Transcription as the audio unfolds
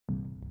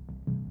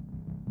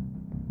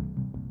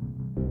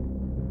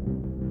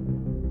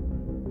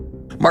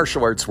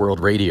Martial Arts World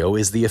Radio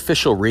is the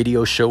official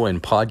radio show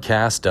and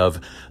podcast of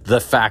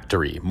The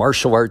Factory,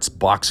 Martial Arts,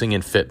 Boxing,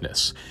 and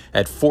Fitness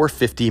at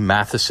 450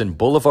 Matheson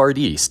Boulevard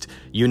East,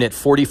 Unit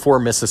 44,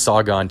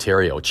 Mississauga,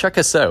 Ontario. Check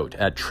us out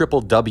at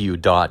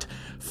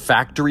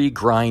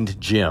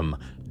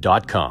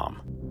www.factorygrindgym.com.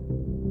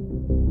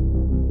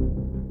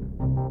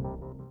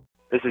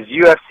 This is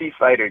UFC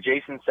fighter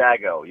Jason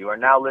Sago. You are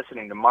now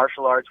listening to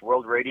Martial Arts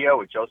World Radio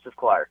with Joseph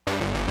Clark.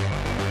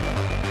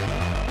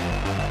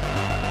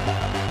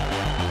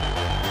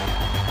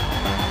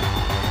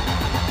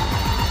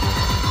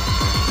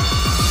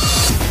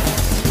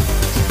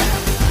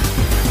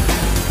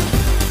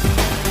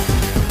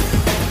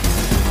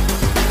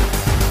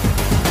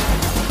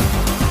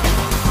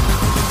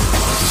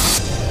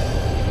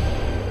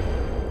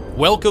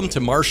 Welcome to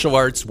Martial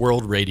Arts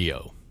World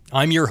Radio.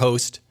 I'm your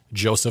host,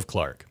 Joseph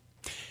Clark.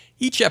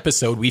 Each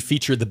episode, we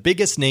feature the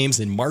biggest names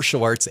in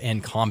martial arts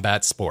and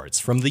combat sports,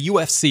 from the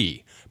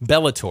UFC,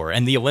 Bellator,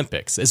 and the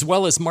Olympics, as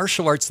well as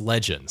martial arts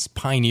legends,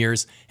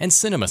 pioneers, and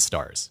cinema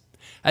stars,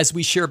 as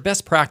we share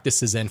best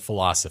practices and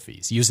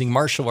philosophies, using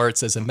martial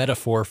arts as a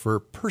metaphor for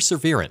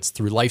perseverance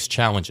through life's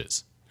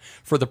challenges,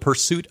 for the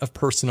pursuit of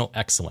personal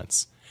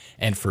excellence,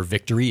 and for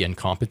victory in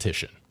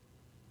competition.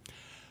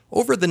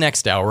 Over the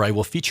next hour, I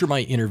will feature my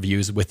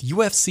interviews with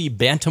UFC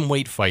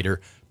Bantamweight fighter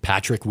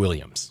Patrick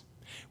Williams,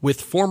 with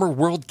former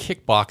World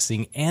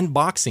Kickboxing and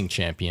Boxing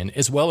champion,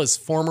 as well as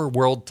former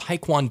World Tae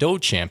Kwon Do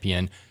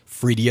champion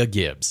FREDIA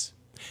GIBBS,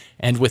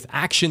 and with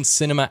action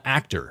cinema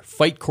actor,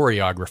 fight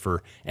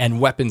choreographer,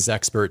 and weapons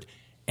expert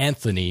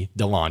Anthony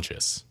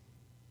DeLongis.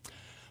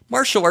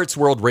 Martial Arts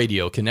World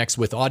Radio connects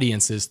with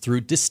audiences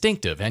through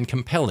distinctive and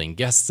compelling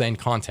guests and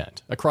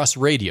content across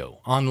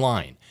radio,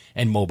 online,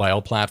 and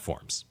mobile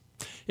platforms.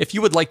 If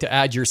you would like to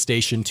add your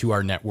station to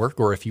our network,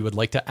 or if you would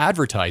like to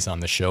advertise on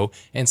the show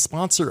and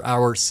sponsor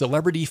our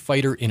celebrity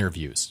fighter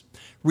interviews,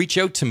 reach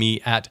out to me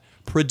at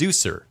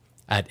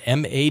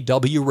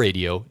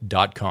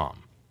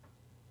producer@mawradio.com.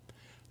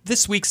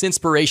 This week's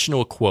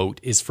inspirational quote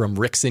is from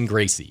Rickson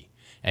Gracie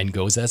and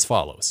goes as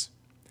follows: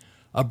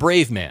 "A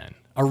brave man,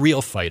 a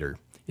real fighter,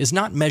 is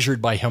not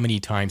measured by how many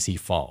times he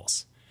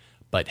falls,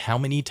 but how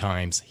many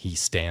times he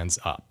stands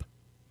up."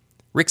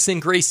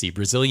 Rickson Gracie,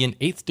 Brazilian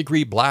 8th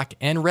degree black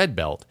and red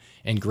belt,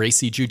 and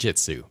Gracie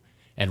Jiu-Jitsu,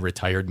 and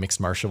retired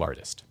mixed martial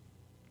artist.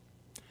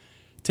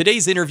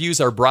 Today's interviews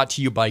are brought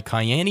to you by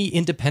Kyani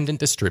independent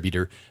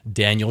distributor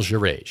Daniel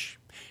Girej.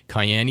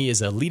 Kyani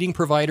is a leading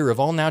provider of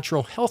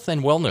all-natural health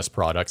and wellness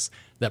products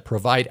that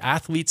provide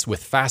athletes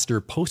with faster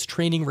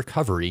post-training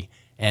recovery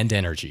and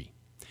energy.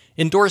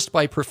 Endorsed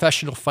by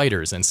professional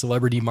fighters and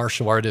celebrity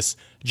martial artists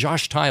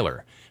Josh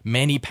Tyler,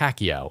 Manny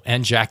Pacquiao,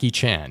 and Jackie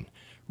Chan.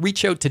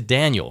 Reach out to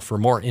Daniel for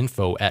more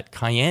info at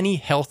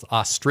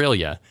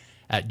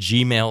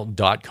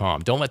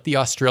kyanihealthaustralia@gmail.com. Don't let the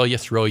Australia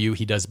throw you.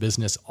 He does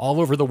business all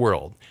over the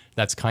world.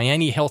 That's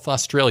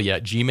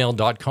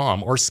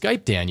kyanihealthaustralia@gmail.com, or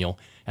Skype Daniel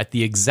at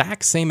the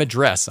exact same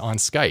address on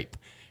Skype,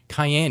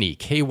 Kyani,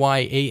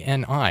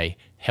 Kyani,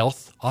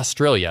 Health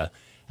Australia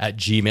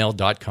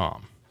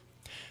 @gmail.com.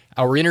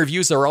 Our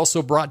interviews are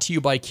also brought to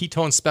you by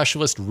ketone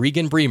specialist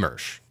Regan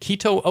Bremersh.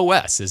 Keto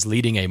OS is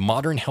leading a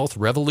modern health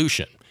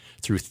revolution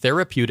through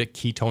therapeutic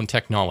ketone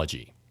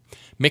technology.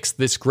 Mix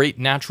this great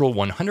natural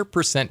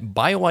 100%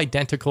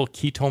 bioidentical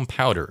ketone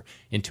powder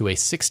into a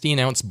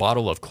 16-ounce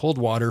bottle of cold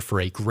water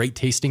for a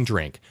great-tasting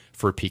drink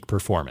for peak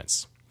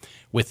performance.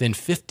 Within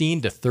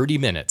 15 to 30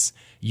 minutes,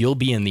 you'll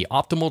be in the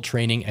optimal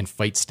training and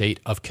fight state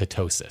of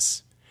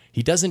ketosis.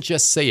 He doesn't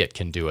just say it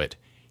can do it,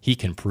 he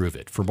can prove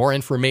it. For more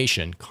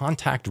information,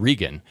 contact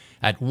Regan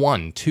at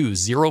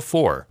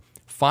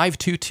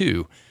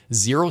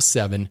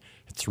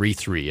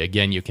 1-204-522-0733.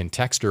 Again, you can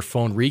text or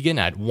phone Regan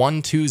at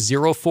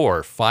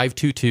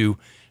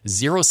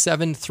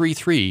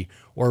 1-204-522-0733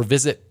 or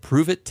visit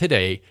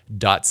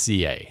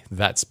proveit2day.ca.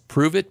 That's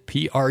proveit,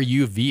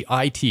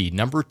 PRUVIT,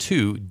 number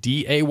 2,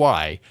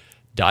 DAY.ca.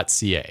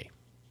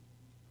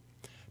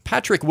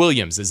 Patrick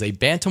Williams is a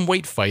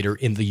bantamweight fighter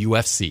in the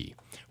UFC.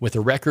 With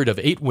a record of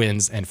 8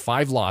 wins and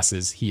 5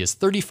 losses, he is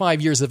 35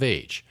 years of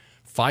age,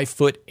 5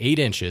 foot 8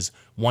 inches,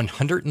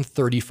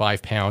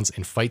 135 pounds,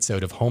 and fights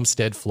out of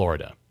Homestead,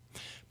 Florida.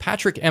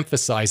 Patrick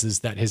emphasizes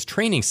that his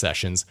training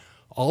sessions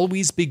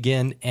always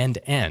begin and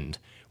end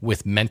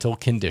with mental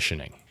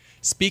conditioning.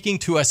 Speaking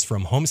to us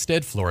from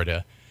Homestead,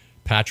 Florida,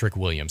 Patrick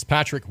Williams.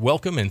 Patrick,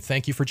 welcome and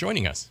thank you for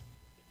joining us.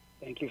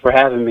 Thank you for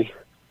having me.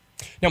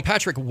 Now,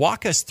 Patrick,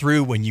 walk us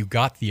through when you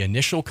got the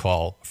initial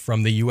call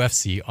from the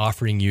UFC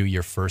offering you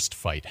your first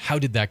fight. How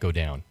did that go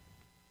down?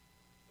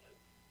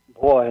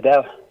 Boy,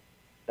 that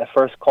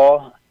first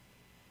call,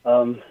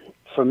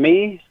 for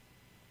me,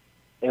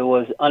 it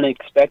was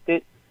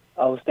unexpected.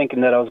 I was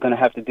thinking that I was going to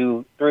have to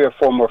do 3 or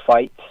 4 more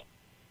fights.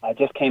 I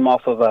just came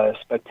off of a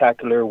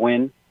spectacular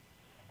win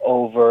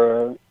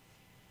over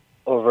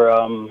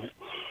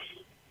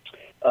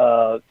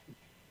a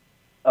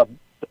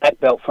black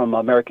belt from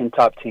American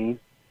Top Team.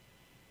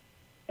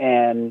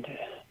 And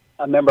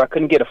I remember I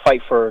couldn't get a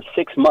fight for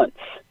 6 months.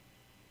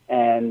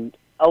 And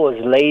I was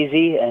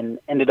lazy and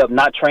ended up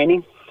not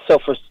training So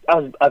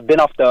I've been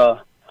off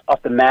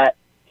the mat,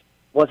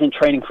 wasn't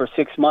training for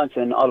 6 months,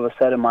 and all of a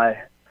sudden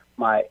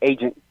my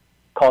agent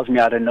calls me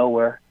out of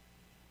nowhere,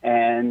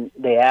 and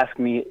they ask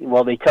me.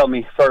 Well, they tell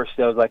me first.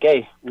 They was like,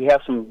 "Hey, we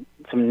have some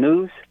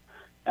news,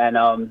 and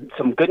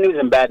some good news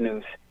and bad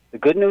news. The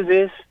good news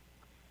is,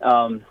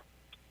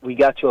 we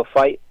got you a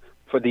fight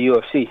for the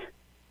UFC."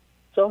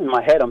 So in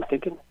my head, I'm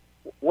thinking,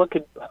 what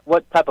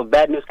type of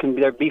bad news can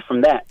there be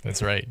from that?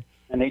 That's right.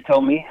 And they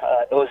told me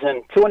it was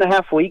in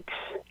 2.5 weeks,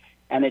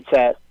 and it's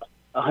at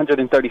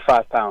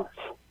 135 pounds.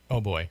 Oh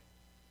boy.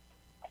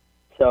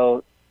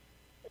 So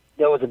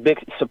there was a big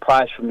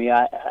surprise for me.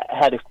 I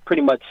had to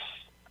pretty much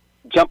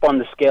jump on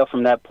the scale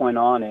from that point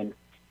on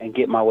and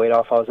get my weight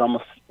off. I was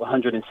almost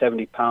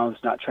 170 pounds,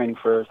 not training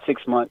for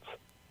 6 months,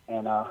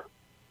 and that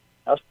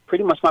was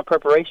pretty much my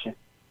preparation.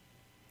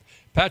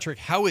 Patrick,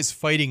 how is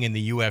fighting in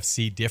the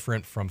UFC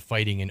different from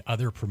fighting in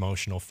other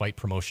fight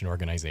promotion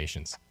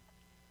organizations?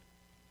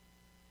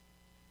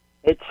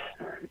 It's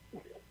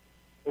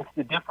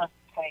the difference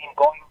between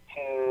going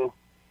to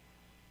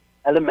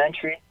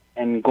elementary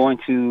and going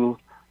to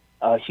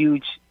a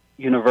huge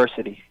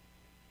university.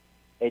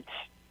 It's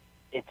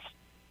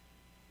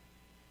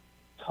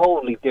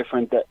totally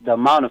different. The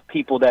amount of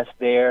people that's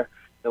there,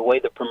 the way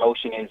the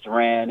promotion is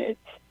ran,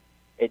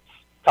 it's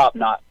top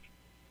notch.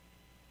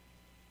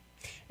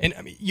 And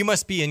I mean, you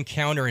must be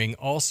encountering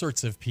all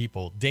sorts of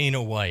people,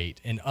 Dana White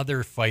and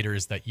other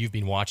fighters that you've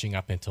been watching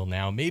up until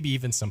now, maybe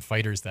even some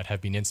fighters that have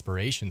been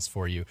inspirations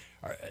for you.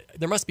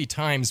 There must be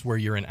times where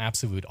you're in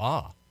absolute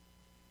awe.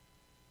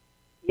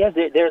 Yes,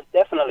 there's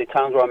definitely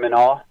times where I'm in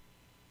awe.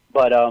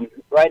 But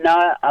right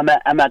now, I'm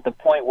at the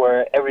point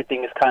where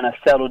everything is kind of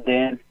settled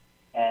in,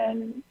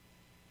 and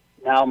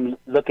now I'm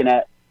looking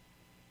at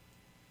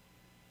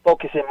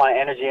focusing my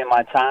energy and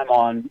my time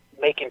on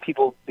making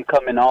people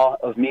become in awe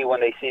of me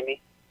when they see me,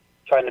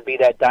 trying to be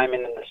that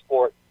diamond in the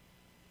sport.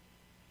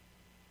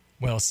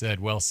 Well said,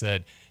 well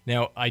said.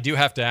 Now, I do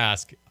have to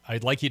ask,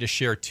 I'd like you to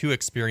share two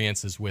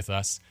experiences with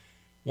us.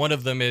 One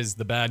of them is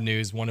the bad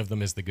news, one of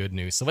them is the good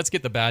news. So let's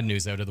get the bad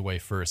news out of the way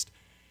first.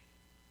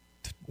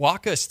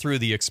 Walk us through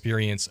the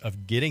experience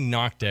of getting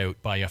knocked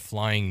out by a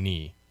flying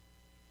knee.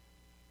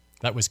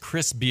 That was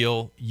Chris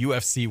Beal,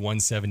 UFC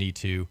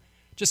 172.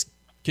 Just,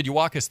 could you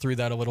walk us through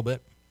that a little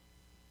bit?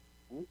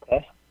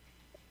 Okay.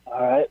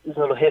 All right, this is a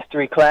little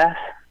history class.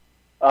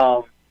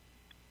 Well,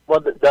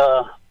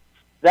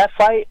 that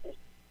fight,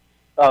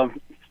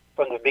 from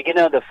the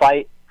beginning of the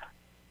fight,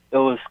 it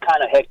was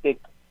kind of hectic.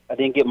 I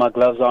didn't get my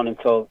gloves on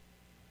until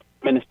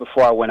minutes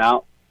before I went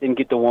out. Didn't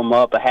get to warm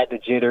up. I had the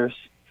jitters.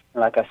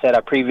 And like I said,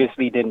 I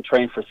previously didn't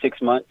train for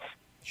 6 months.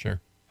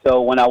 Sure.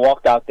 So when I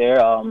walked out there,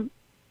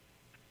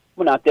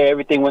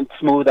 everything went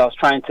smooth. I was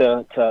trying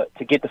to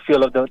get the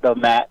feel of the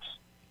match.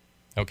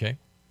 Okay.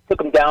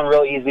 Took him down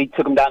real easy,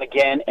 took him down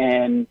again,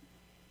 and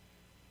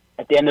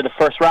at the end of the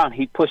first round,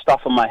 he pushed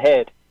off of my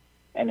head,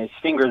 and his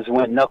fingers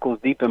went knuckles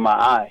deep in my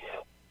eyes.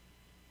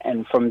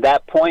 And from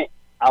that point,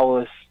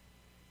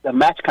 the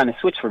match kind of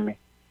switched for me.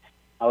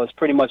 I was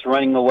pretty much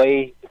running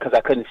away because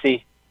I couldn't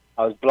see.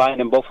 I was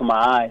blind in both of my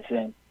eyes,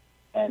 and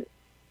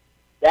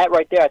that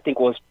right there, I think,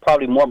 was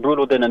probably more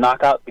brutal than a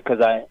knockout because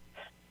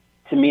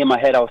to me in my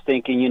head, I was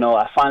thinking,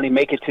 I finally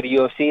make it to the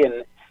UFC,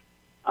 and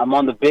I'm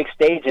on the big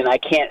stage, and I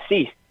can't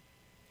see.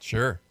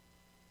 Sure.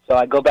 So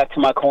I go back to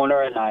my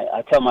corner, and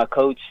I tell my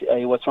coach,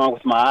 hey, what's wrong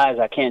with my eyes?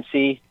 I can't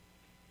see.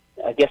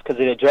 I guess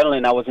because of the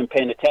adrenaline, I wasn't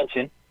paying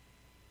attention.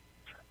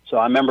 So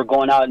I remember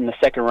going out in the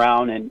second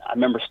round, and I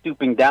remember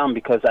stooping down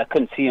because I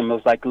couldn't see him. It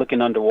was like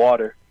looking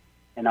underwater.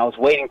 And I was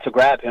waiting to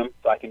grab him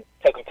so I can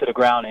take him to the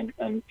ground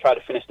and try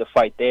to finish the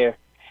fight there.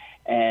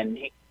 And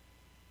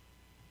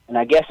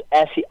I guess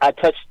as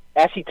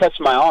he touched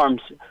my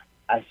arms,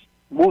 I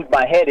moved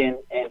my head in,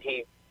 and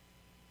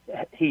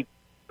he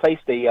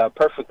placed a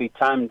perfectly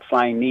timed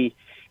flying knee.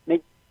 And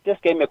it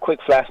just gave me a quick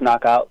flash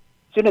knockout.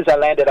 As soon as I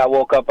landed, I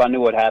woke up. I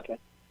knew what happened.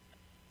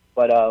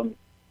 But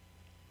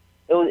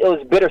it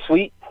was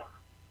bittersweet.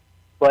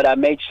 But I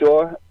made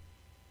sure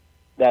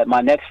that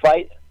my next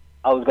fight,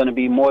 I was going to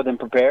be more than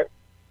prepared.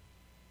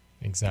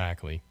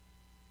 Exactly.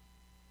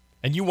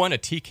 And you won a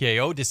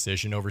TKO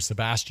decision over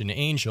Sebastian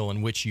Angel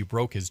in which you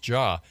broke his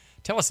jaw.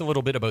 Tell us a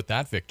little bit about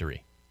that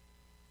victory.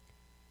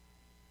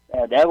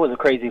 Yeah, that was a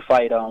crazy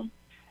fight. I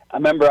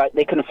remember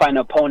they couldn't find an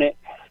opponent,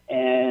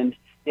 and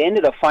they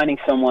ended up finding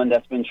someone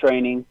that's been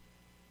training.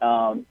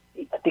 I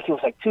think it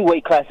was like 2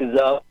 weight classes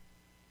up,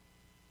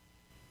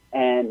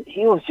 and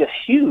he was just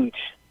huge.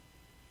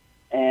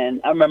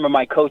 And I remember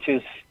my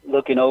coaches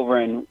looking over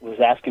and was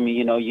asking me,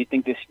 you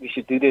think we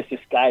should do this? This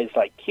guy is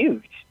like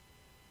huge.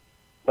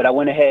 But I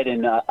went ahead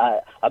and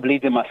I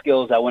believed in my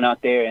skills. I went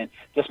out there, and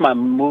just my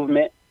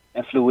movement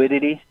and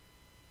fluidity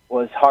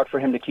was hard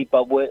for him to keep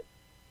up with.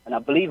 And I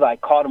believe I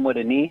caught him with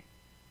a knee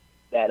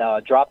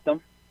that dropped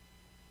him.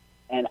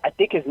 And I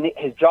think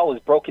his jaw was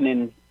broken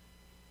in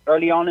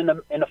early on in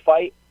the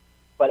fight.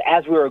 But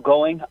as we were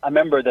going, I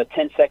remember the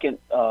 10-second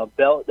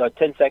bell, the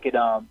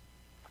 10-second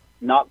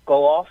knock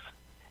go off,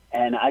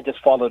 and I just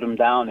followed him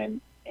down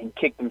and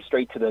kicked him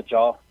straight to the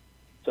jaw.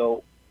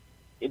 So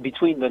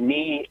between the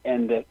knee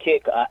and the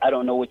kick, I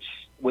don't know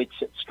which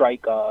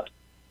strike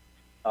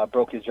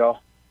broke his jaw.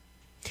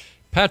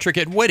 Patrick,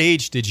 at what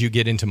age did you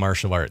get into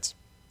martial arts?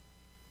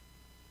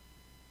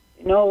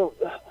 You know,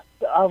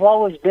 I've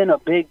always been a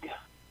big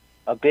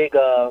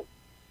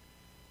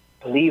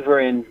believer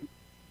in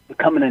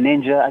becoming a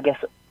ninja. I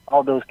guess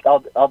all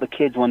the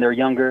kids when they're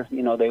younger,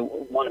 you know, they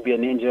want to be a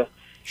ninja.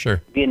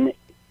 Sure.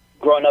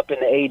 Growing up in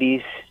the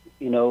 80s,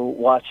 you know,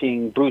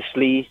 watching Bruce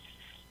Lee,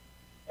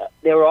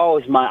 they were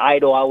always my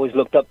idol. I always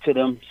looked up to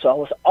them. So I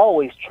was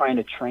always trying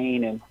to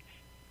train and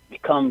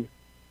become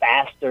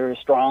faster,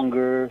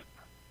 stronger,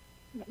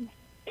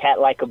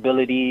 cat-like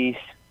abilities.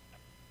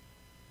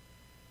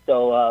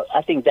 So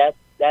I think that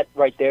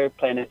right there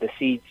planted the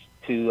seeds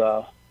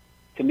to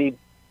me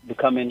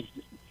becoming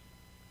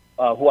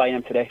who I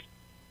am today.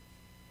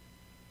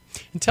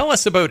 And tell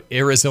us about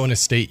Arizona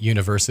State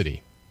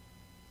University.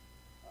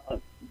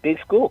 Big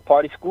school,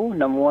 party school,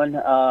 number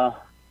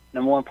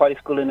one party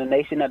school in the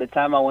nation at the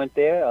time I went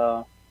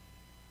there.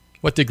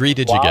 What degree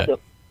did you get?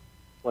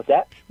 What's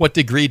that? What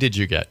degree did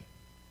you get?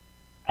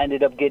 I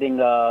ended up getting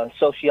a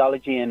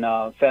sociology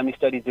and family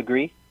studies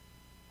degree.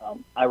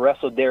 I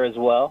wrestled there as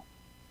well,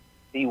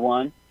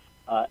 D1.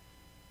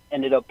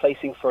 Ended up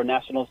placing for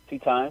nationals 2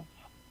 times.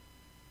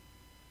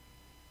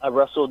 I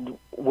wrestled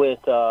with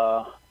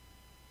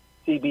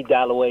C.B.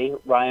 Dalloway,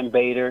 Ryan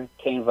Bader,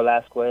 Cain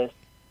Velasquez,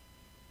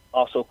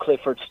 also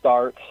Clifford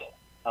Starks,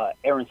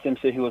 Aaron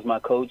Simpson, who was my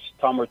coach,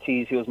 Tom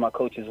Ortiz, who was my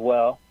coach as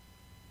well,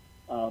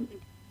 and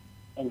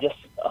just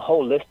a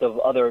whole list of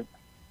other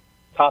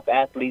top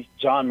athletes,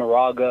 John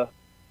Moraga.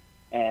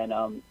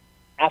 And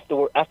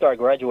after I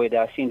graduated,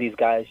 I seen these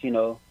guys, you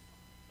know,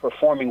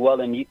 performing well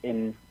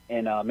in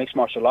mixed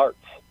martial arts.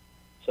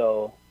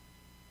 So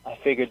I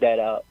figured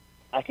that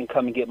I can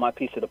come and get my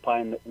piece of the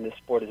pie in this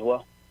sport as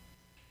well.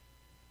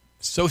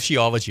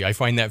 Sociology, I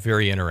find that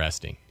very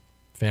interesting.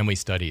 Family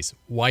studies.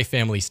 Why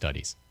family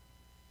studies?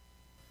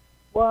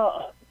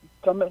 Well,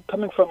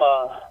 coming from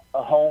a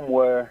home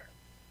where,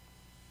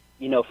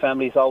 you know,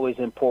 family is always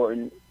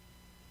important,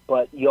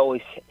 but you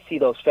always see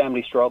those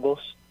family struggles.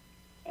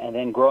 And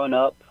then growing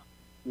up,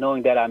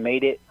 knowing that I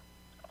made it,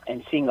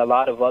 and seeing a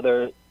lot of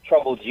other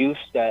troubled youths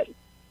that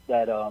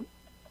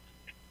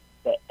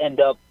end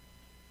up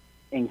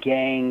in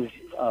gangs,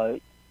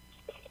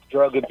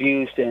 drug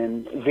abuse,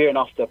 and veering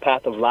off the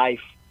path of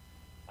life,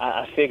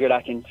 I figured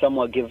I can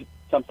somewhat give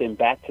something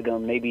back to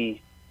them,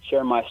 maybe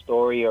share my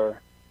story or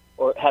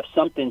have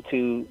something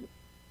to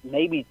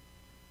maybe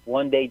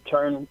one day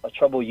turn a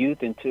troubled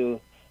youth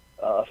into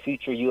a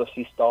future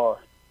UFC star.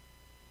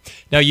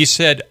 Now, you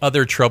said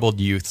other troubled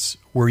youths.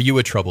 Were you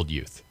a troubled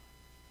youth?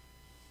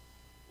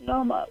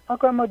 No, my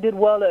grandma did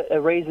well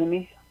at raising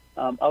me.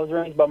 I was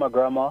raised by my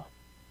grandma.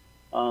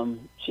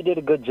 She did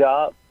a good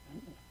job.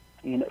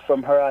 You know,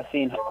 from her, I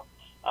seen her.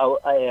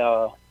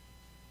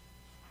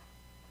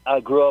 I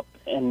grew up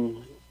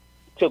and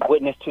took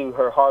witness to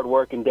her hard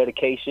work and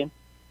dedication,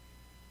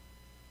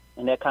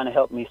 and that kind of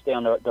helped me stay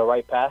on the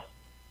right path.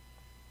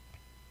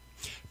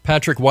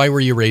 Patrick, why were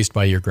you raised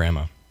by your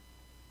grandma?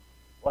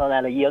 Well,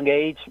 at a young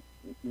age,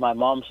 my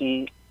mom,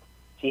 she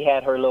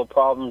had her little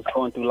problems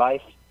going through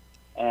life,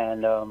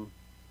 and I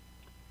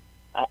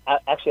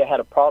had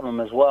a problem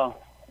as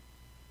well.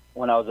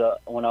 When I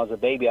was a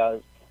baby,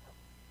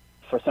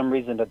 for some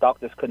reason the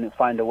doctors couldn't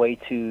find a way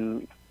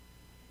to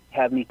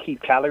have me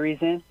keep calories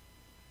in.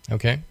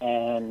 Okay.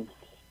 And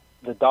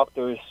the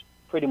doctors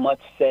pretty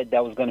much said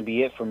that was going to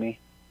be it for me,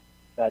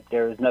 that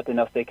there was nothing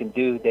else they can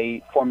do.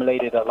 They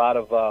formulated a lot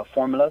of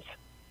formulas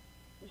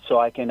so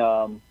I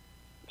can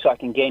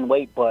gain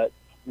weight, but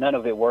none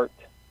of it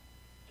worked.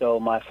 So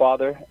my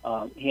father,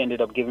 he ended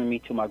up giving me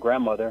to my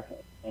grandmother,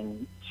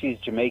 and she's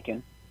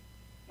Jamaican.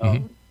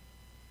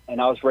 And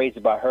I was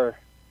raised by her,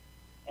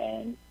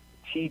 and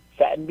she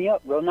fattened me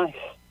up real nice.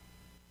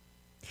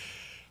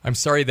 I'm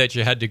sorry that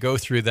you had to go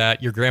through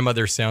that. Your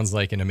grandmother sounds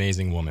like an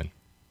amazing woman.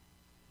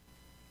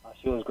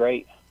 She was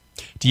great.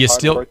 Do you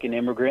still hardworking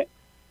immigrant?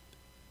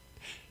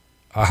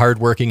 A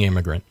hardworking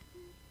immigrant.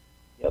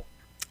 Yep.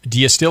 Do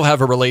you still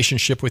have a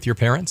relationship with your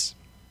parents?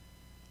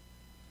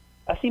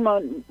 I see my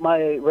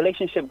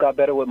relationship got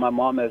better with my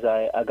mom as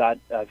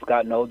I've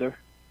gotten older,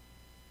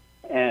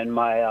 and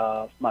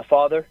my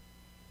father,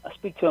 I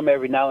speak to him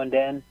every now and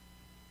then.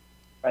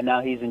 Right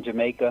now he's in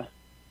Jamaica.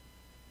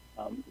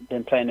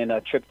 Been planning a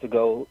trip to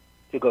go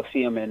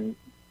see him and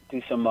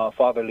do some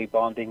fatherly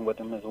bonding with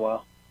him as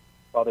well,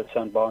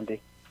 father-son bonding.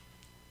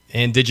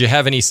 And did you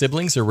have any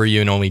siblings, or were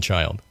you an only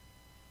child?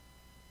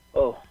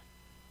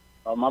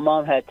 My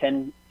mom had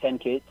 10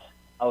 kids.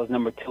 I was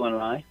number 2 in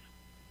line,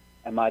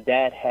 and my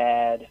dad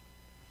had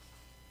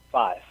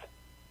 5.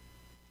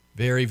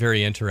 Very,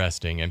 very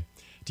interesting. And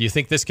do you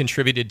think this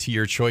contributed to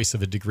your choice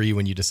of a degree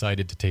when you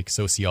decided to take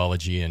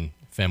sociology and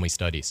family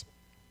studies?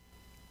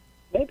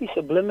 Maybe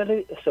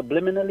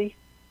subliminally,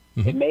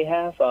 it may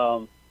have.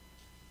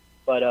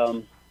 But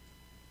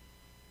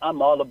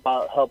I'm all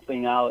about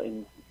helping out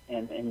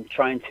and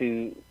trying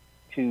to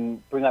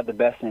bring out the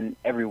best in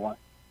everyone.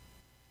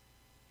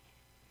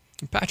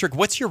 Patrick,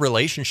 what's your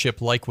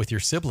relationship like with your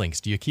siblings?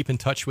 Do you keep in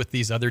touch with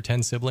these other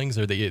 10 siblings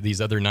or these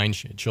other 9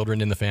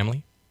 children in the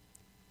family?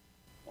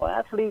 Well,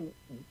 actually,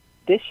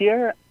 this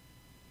year,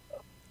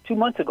 2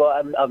 months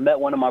ago, I've met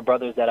one of my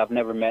brothers that I've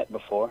never met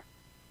before.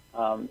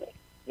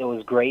 It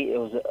was great. It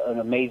was an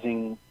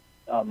amazing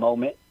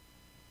moment.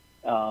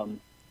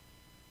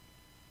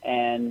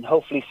 And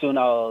hopefully soon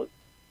I'll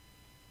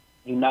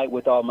unite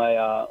with all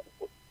my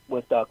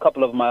with a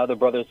couple of my other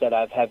brothers that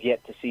I have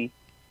yet to see.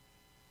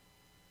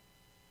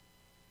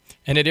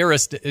 And at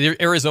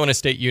Arizona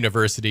State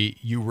University,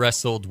 you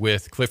wrestled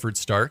with Clifford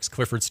Starks.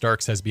 Clifford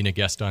Starks has been a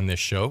guest on this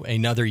show,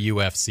 another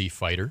UFC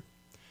fighter.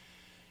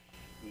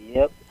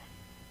 Yep.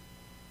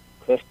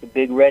 Cliff the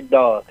big red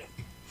dog.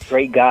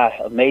 Great guy,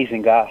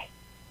 amazing guy.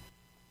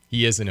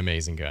 He is an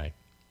amazing guy.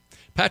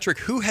 Patrick,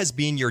 who has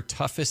been your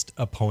toughest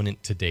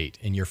opponent to date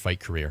in your fight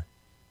career?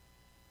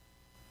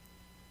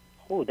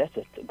 Oh, that's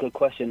a good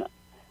question.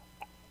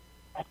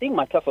 I think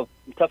my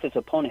toughest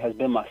opponent has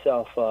been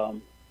myself.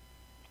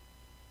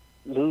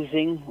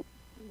 Losing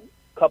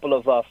a couple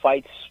of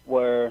fights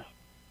where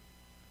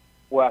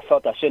I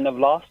felt I shouldn't have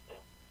lost.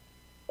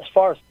 As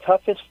far as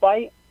toughest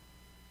fight,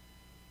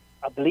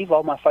 I believe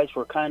all my fights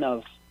were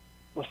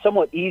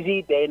somewhat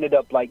easy. They ended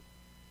up like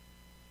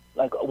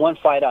one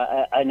fight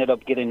I ended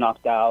up getting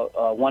knocked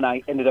out. One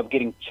I ended up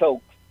getting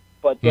choked,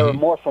 but they were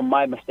more from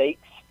my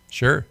mistakes.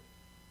 Sure.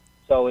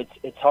 So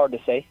it's hard to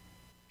say.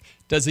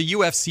 Does a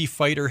UFC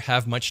fighter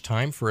have much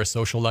time for a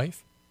social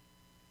life?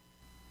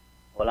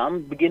 Well,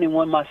 I'm beginning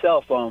one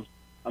myself.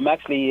 I'm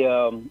actually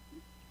going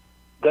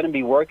to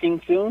be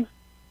working soon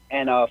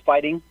and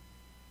fighting,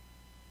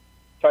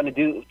 trying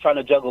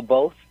to juggle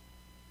both,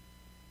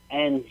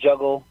 and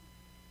juggle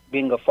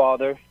being a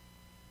father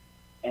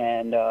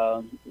and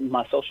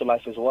my social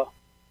life as well.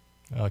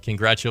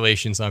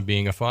 Congratulations on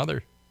being a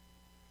father.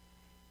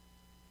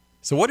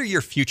 So what are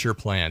your future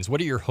plans?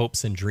 What are your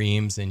hopes and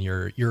dreams and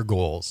your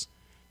goals?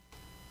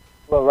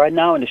 Well, right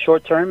now in the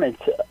short term,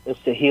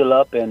 it's to heal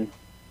up and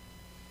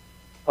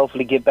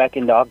hopefully get back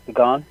in the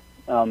octagon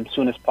as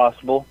soon as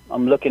possible.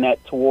 I'm looking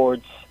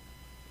towards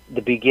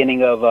the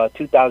beginning of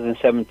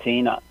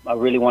 2017. I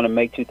really want to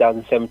make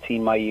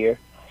 2017 my year.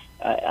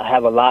 I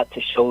have a lot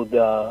to show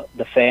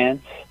the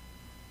fans,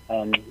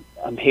 and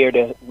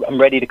I'm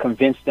ready to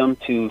convince them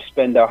to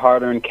spend their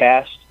hard-earned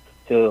cash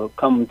to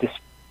come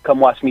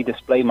watch me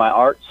display my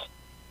arts.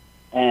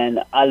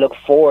 And I look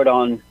forward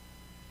on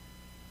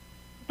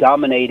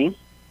dominating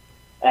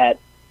at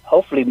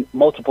hopefully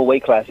multiple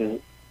weight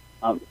classes.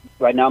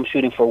 Right now I'm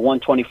shooting for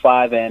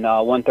 125 and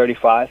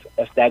 135.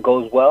 If that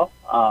goes well,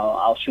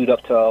 I'll shoot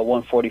up to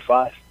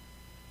 145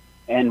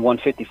 and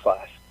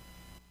 155.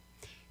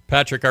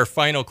 Patrick, our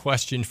final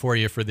question for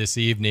you for this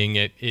evening.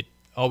 It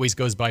always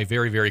goes by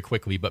very, very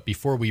quickly, but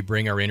before we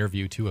bring our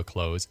interview to a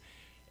close,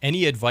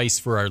 any advice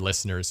for our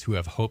listeners who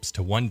have hopes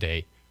to one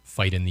day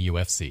fight in the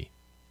UFC?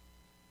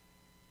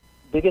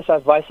 Biggest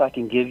advice I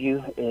can give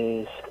you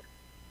is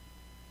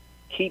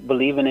keep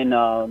believing in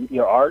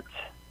your art.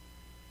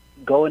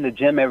 Go in the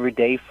gym every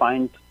day.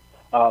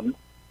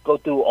 Go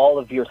through all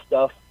of your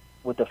stuff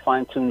with a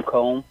fine-tuned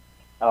comb,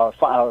 a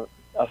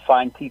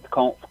fine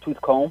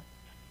tooth comb,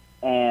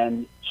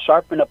 and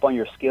sharpen up on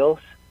your skills.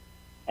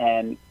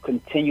 And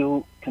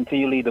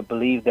continually to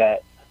believe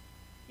that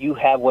you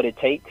have what it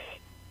takes.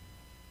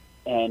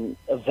 And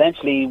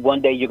eventually,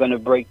 one day you're going to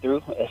break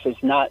through. If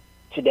it's not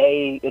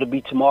today, it'll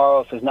be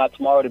tomorrow. If it's not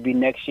tomorrow, it'll be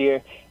next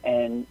year.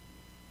 And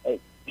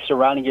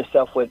surrounding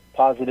yourself with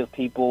positive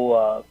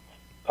people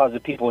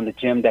in the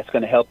gym that's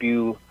going to help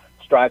you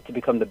strive to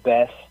become the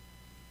best,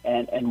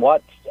 and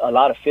watch a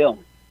lot of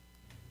film.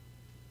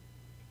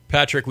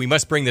 Patrick, we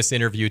must bring this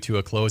interview to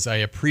a close. I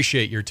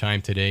appreciate your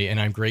time today, and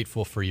I'm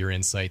grateful for your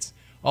insights.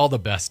 All the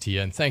best to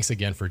you, and thanks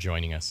again for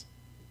joining us.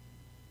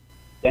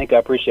 Thank you. I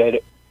appreciate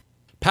it.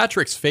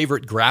 Patrick's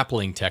favorite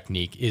grappling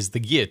technique is the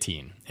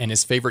guillotine, and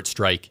his favorite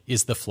strike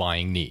is the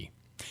flying knee.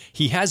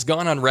 He has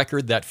gone on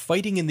record that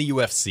fighting in the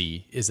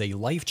UFC is a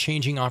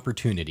life-changing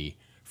opportunity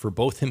for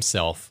both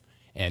himself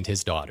and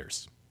his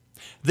daughters.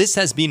 This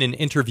has been an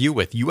interview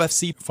with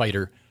UFC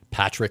fighter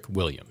Patrick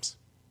Williams.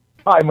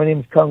 Hi, my name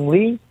is Kung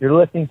Lee. You're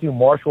listening to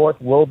Martial Arts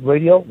World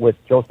Radio with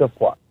Joseph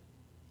Clark.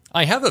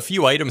 I have a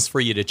few items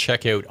for you to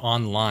check out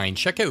online.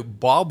 Check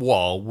out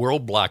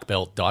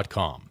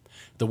BobWallWorldBlackBelt.com,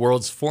 the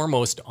world's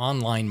foremost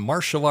online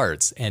martial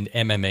arts and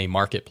MMA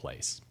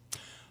marketplace.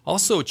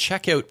 Also,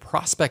 check out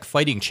Prospect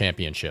Fighting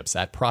Championships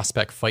at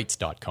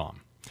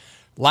ProspectFights.com.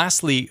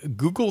 Lastly,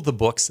 Google the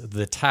books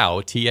The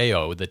Tao,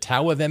 T-A-O, The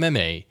Tao of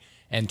MMA,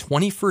 and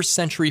 21st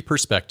Century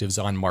Perspectives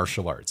on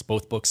Martial Arts.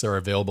 Both books are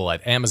available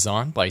at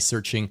Amazon by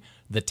searching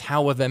The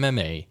Tao of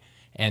MMA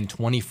and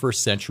 21st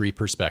Century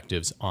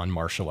Perspectives on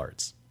Martial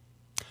Arts.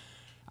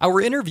 Our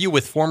interview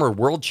with former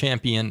world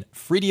champion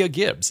Friedia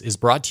Gibbs is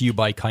brought to you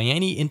by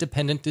Kyani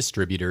independent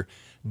distributor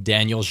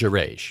Daniel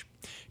Girej.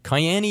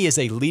 Kyani is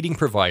a leading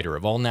provider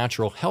of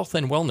all-natural health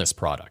and wellness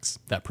products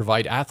that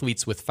provide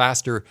athletes with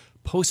faster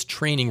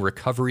post-training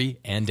recovery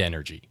and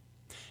energy.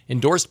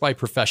 Endorsed by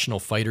professional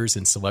fighters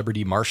and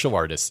celebrity martial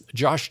artists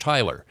Josh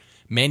Tyler,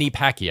 Manny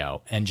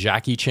Pacquiao, and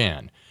Jackie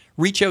Chan.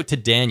 Reach out to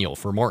Daniel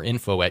for more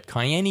info at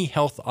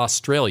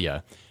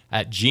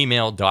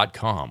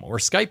kyannihealthaustralia@gmail.com or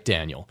Skype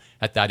Daniel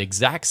at that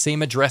exact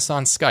same address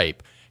on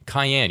Skype,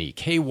 Kyani,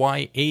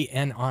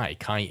 Kyani,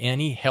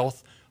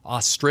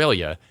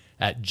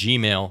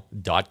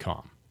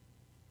 kyannihealthaustralia@gmail.com.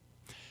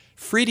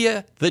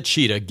 Friedia the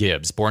Cheetah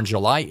Gibbs, born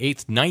July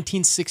 8,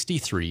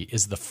 1963,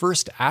 is the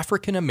first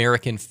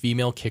African-American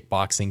female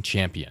kickboxing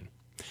champion.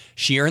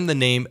 She earned the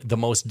name the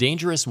most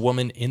dangerous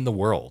woman in the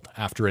world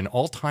after an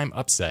all-time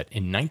upset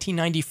in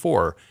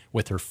 1994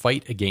 with her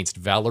fight against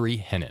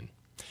Valerie Henin.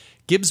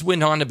 Gibbs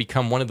went on to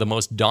become one of the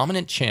most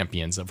dominant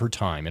champions of her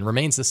time and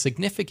remains a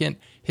significant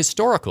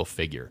historical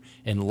figure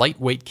in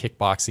lightweight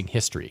kickboxing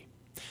history.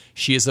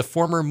 She is a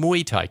former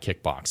Muay Thai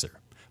kickboxer,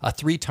 a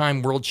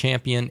 3-time world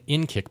champion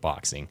in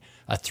kickboxing,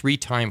 a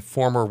 3-time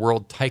former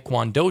world Tae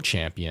Kwon Do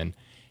champion,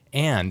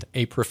 and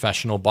a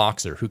professional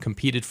boxer who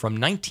competed from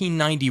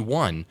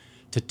 1991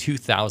 to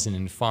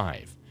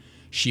 2005.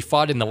 She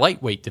fought in the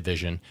lightweight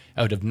division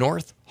out of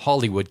North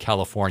Hollywood,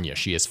 California.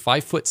 She is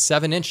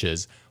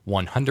 5'7",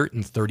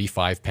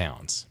 135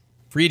 pounds.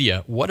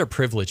 Friedia, what a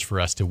privilege for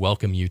us to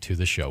welcome you to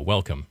the show.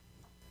 Welcome.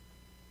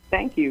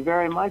 Thank you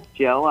very much,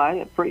 Joe. I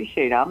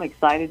appreciate it. I'm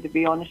excited to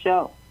be on the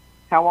show.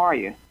 How are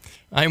you?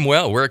 I'm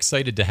well. We're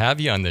excited to have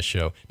you on the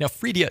show. Now,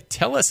 Friedia,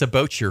 tell us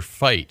about your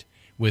fight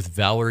with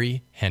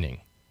Valerie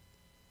Henin.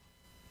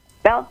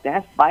 About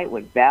that fight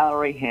with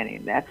Valerie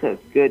Henin. That's a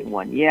good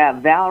one. Yeah,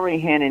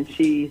 Valerie Henin,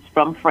 she's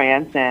from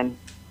France, and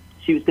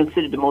she was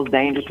considered the most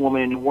dangerous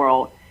woman in the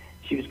world.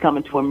 She was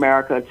coming to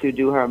America to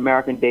do her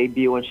American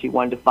debut, and she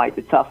wanted to fight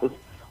the toughest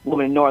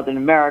woman in Northern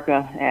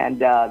America,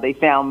 and they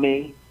found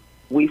me.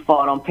 We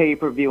fought on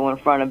pay-per-view in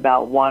front of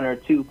about 1 or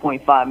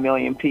 2.5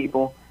 million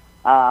people.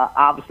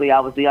 Obviously, I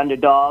was the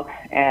underdog,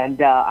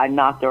 and I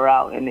knocked her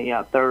out in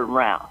the third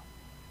round.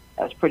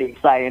 That was pretty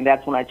exciting.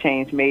 That's when I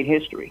made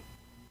history.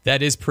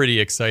 That is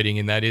pretty exciting,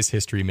 and that is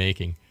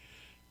history-making.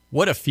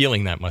 What a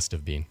feeling that must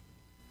have been.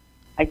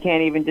 I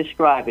can't even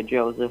describe it,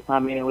 Joseph. I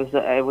mean, it was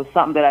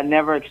something that I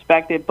never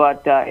expected,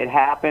 but it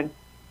happened.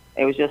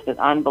 It was just an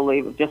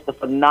unbelievable, just a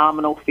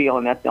phenomenal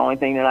feeling. That's the only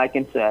thing that I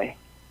can say.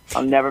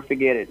 I'll never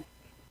forget it.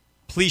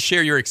 Please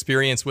share your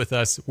experience with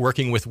us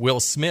working with Will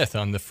Smith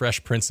on The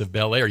Fresh Prince of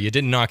Bel-Air. You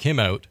didn't knock him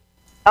out.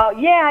 Oh,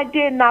 yeah, I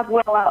did knock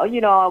Will out.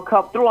 You know,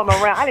 threw him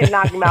around. I didn't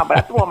knock him out, but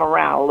I threw him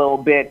around a little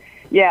bit.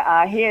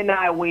 Yeah, he and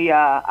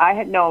I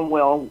had known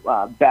Will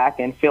back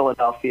in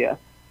Philadelphia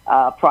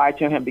prior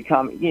to him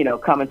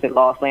coming to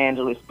Los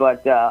Angeles.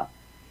 But,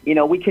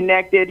 we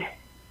connected,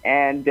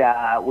 and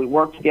we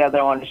worked together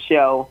on the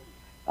show,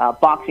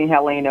 Boxing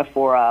Helena,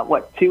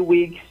 for, 2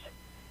 weeks.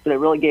 So that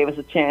really gave us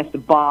a chance to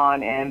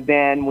bond, and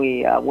then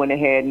we went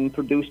ahead and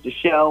produced the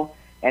show,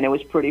 and it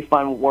was pretty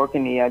fun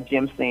working the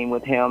gym scene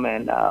with him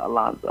and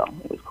Alonzo.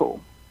 It was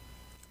cool.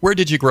 Where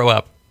did you grow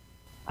up?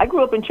 I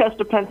grew up in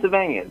Chester,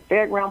 Pennsylvania,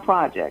 Fairground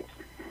Projects.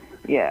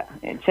 Yeah,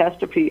 in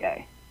Chester,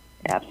 PA.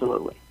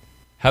 Absolutely.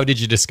 How did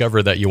you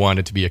discover that you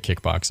wanted to be a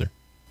kickboxer?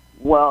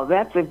 Well,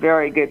 that's a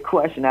very good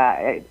question.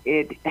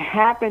 It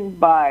happened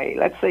by,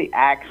 let's say,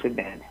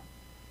 accident.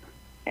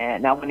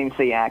 And I wouldn't even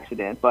say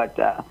accident, but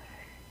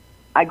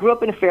I grew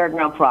up in the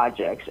Fairground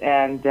Projects,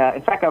 and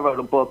in fact, I wrote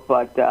a book.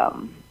 But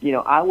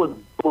I was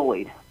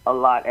bullied a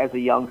lot as a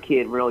young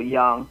kid, real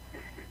young,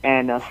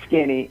 and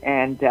skinny,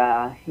 and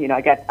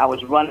I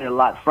was running a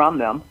lot from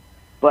them.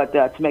 But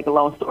to make a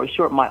long story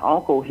short, my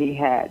uncle he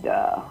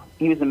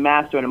was a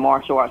master in a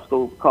martial arts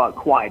school called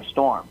Quiet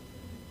Storm,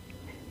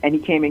 and he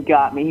came and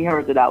got me. He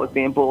heard that I was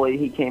being bullied.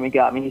 He came and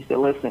got me. He said,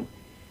 "Listen,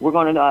 we're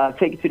going to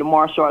take you to the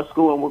martial arts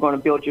school, and we're going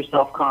to build your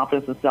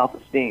self-confidence and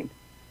self-esteem."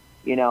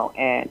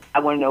 And I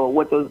want to know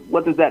what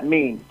does that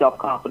mean,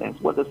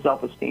 self-confidence? What does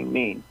self-esteem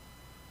mean?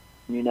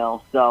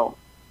 So,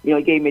 he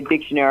gave me a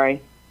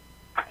dictionary,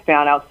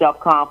 found out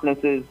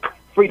self-confidence is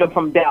freedom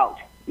from doubt,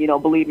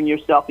 believe in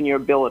yourself and your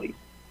abilities,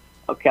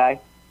 okay?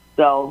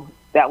 So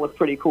that was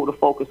pretty cool to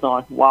focus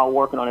on while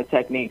working on the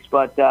techniques.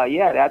 But,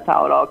 that's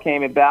how it all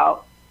came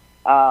about,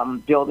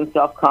 building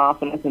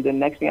self-confidence. And then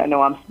next thing I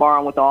know, I'm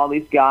sparring with all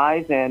these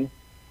guys, and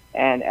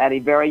at a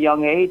very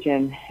young age,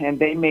 and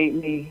they made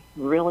me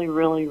really,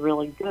 really,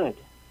 really good.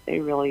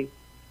 They really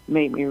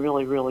made me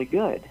really, really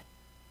good.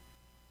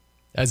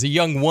 As a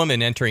young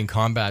woman entering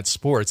combat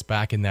sports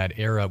back in that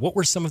era, what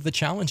were some of the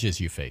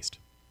challenges you faced?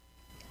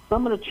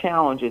 Some of the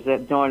challenges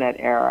during that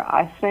era,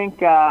 I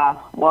think,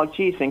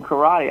 in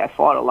karate I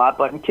fought a lot,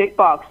 but in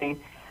kickboxing,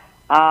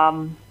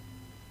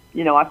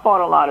 I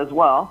fought a lot as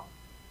well.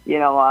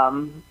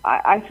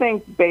 I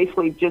think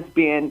basically just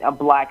being a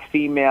black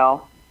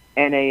female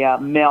in a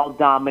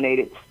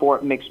male-dominated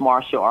sport, mixed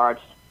martial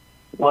arts,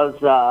 was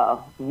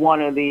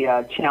one of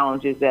the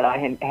challenges that I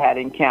had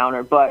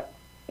encountered. But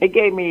it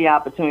gave me the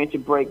opportunity to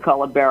break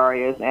color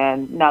barriers,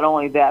 and not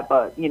only that,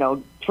 but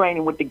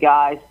training with the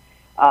guys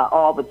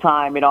all the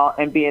time,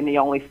 and being the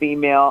only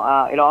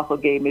female, it also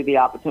gave me the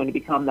opportunity to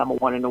become number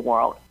one in the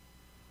world.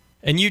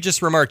 And you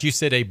just remarked, you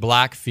said a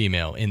black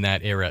female in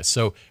that era.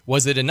 So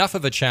was it enough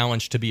of a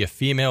challenge to be a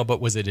female, but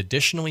was it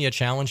additionally a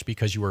challenge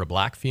because you were a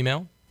black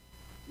female?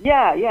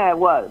 Yeah, it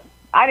was.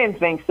 I didn't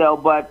think so,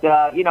 but,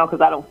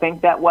 because I don't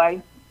think that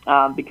way,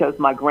 because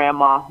my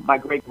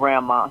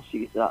great-grandma,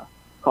 she's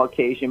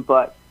Caucasian,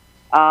 but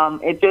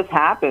it just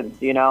happens,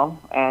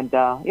 and,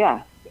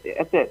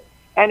 that's it.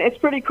 And it's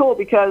pretty cool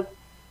because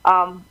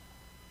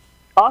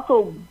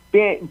also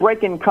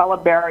breaking color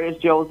barriers,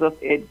 Joseph,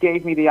 it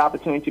gave me the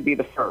opportunity to be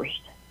the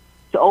first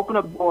to open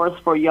up doors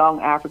for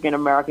young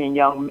African-American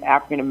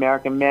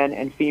men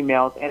and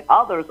females and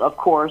others, of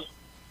course,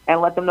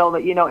 and let them know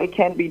that, it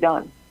can be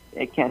done.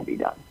 It can be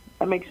done.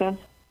 That makes sense?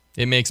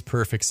 It makes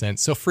perfect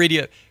sense. So,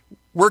 Friedia,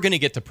 we're going to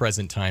get to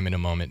present time in a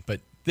moment, but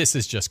this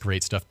is just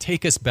great stuff.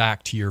 Take us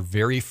back to your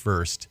very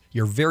first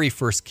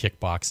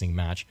kickboxing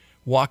match.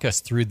 Walk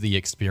us through the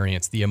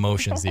experience, the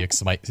emotions, the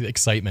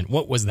excitement.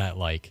 What was that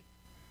like?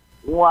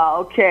 Wow,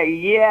 okay,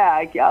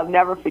 yeah, I'll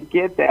never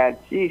forget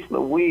that. Jeez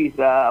Louise,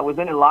 I was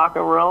in the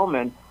locker room,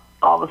 and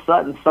all of a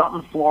sudden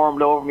something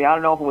swarmed over me. I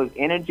don't know if it was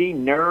energy,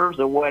 nerves,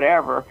 or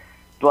whatever,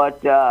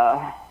 but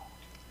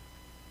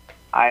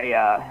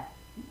I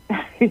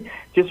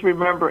just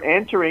remember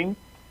entering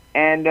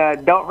and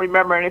don't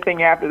remember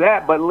anything after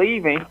that but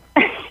leaving.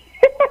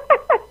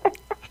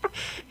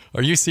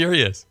 Are you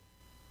serious?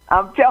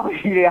 I'm telling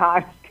you,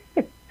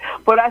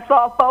 but I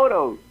saw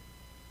photos.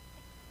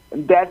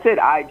 That's it.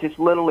 I just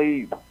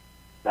literally,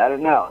 I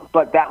don't know.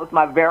 But that was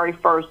my very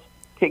first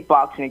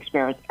kickboxing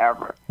experience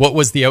ever. What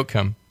was the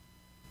outcome?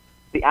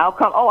 The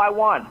outcome? Oh, I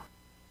won.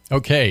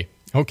 Okay.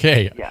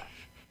 Yeah.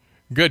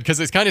 Good, because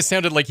it kind of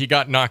sounded like you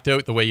got knocked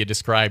out the way you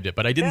described it,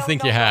 but I didn't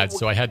think you had,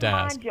 so I had to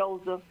ask.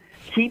 Joseph,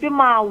 keep in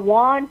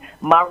mind,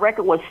 my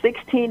record was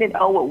 16-0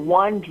 with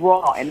one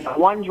draw, and the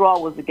one draw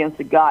was against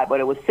a guy, but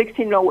it was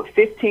 16-0 with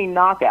 15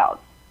 knockouts,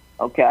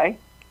 okay?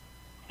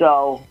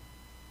 So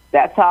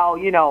that's how,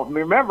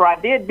 remember, I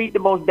did beat the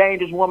most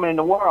dangerous woman in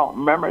the world.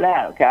 Remember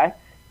that, okay?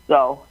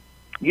 So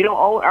you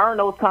don't earn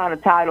those kind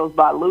of titles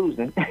by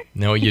losing.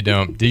 No, you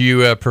don't. Do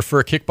you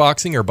prefer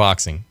kickboxing or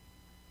boxing?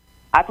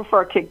 I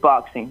prefer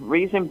kickboxing.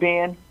 Reason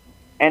being,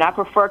 and I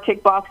prefer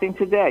kickboxing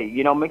today,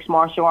 mixed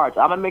martial arts.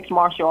 I'm a mixed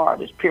martial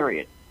artist,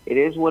 period. It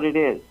is what it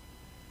is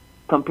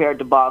compared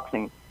to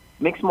boxing.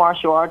 Mixed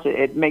martial arts,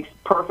 it makes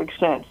perfect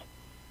sense.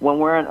 When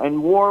we're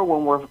in war,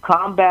 when we're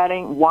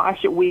combating, why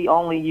should we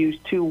only use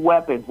two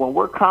weapons? When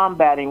we're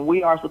combating,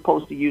 we are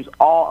supposed to use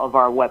all of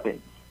our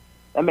weapons.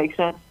 That makes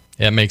sense?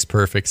 That makes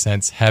perfect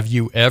sense. Have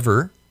you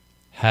ever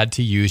had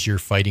to use your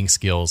fighting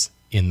skills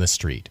in the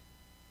street?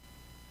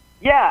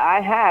 Yeah, I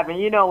have. And,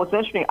 what's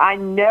interesting, I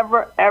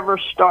never, ever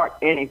start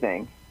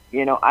anything.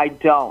 I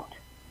don't.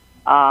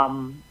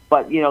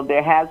 But,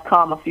 there has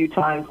come a few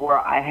times where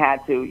I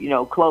had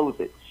to, close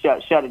it,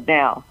 shut it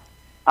down.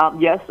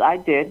 Yes, I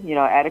did.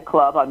 At a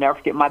club, I'll never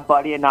forget my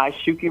buddy and I,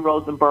 Shuki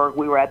Rosenberg,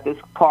 we were at this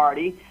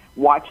party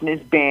watching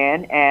this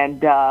band,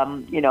 and,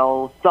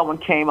 someone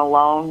came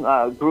along,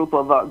 a group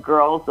of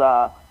girls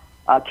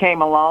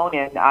came along,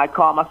 and I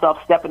caught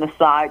myself stepping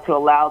aside to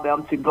allow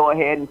them to go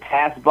ahead and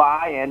pass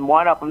by, and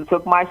one of them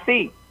took my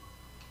seat.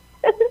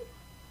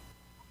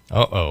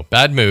 Uh-oh,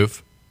 bad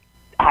move.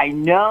 I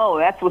know,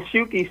 that's what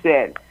Shuki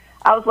said.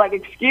 I was like,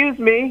 excuse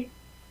me.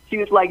 She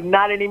was like,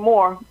 not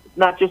anymore.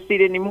 Not your seat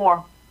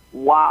anymore.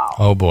 Wow.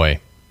 Oh, boy.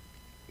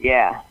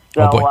 Yeah.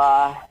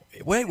 So,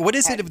 what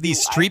is it if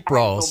these street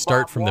brawls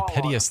start from the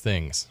pettiest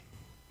things?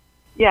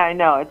 Yeah, I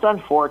know. It's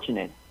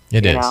unfortunate.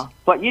 It is.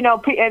 But,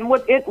 and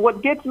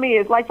what gets me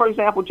is, like, for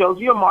example, Joe,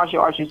 you're a martial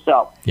arts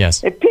yourself.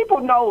 Yes. If people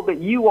know that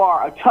you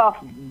are a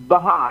tough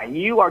behind,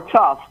 you are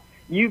tough,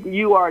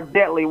 you are a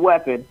deadly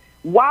weapon,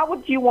 why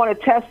would you want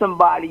to test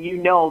somebody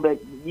that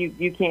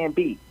you can't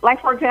beat?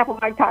 Like, for example,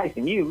 Mike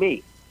Tyson,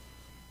 me.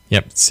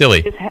 Yep,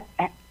 silly.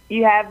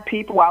 You have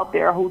people out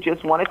there who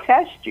just want to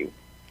test you.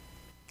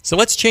 So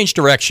let's change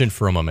direction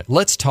for a moment.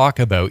 Let's talk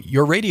about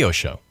your radio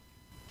show.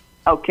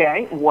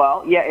 Okay,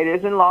 well, yeah, it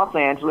is in Los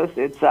Angeles.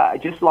 It's I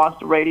just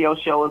launched a radio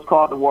show. It's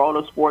called The World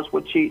of Sports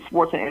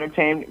Sports and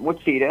Entertainment with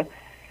Cheetah,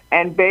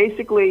 and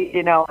basically,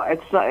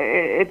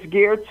 it's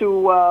geared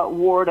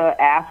toward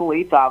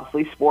athletes,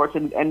 obviously, sports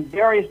and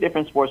various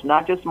different sports,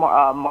 not just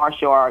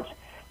martial arts,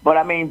 but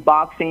I mean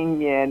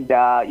boxing and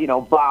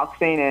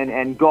boxing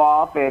and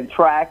golf and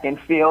track and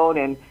field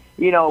and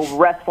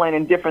wrestling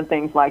and different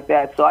things like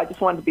that. So I just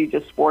wanted to be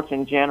just sports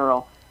in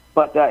general.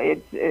 But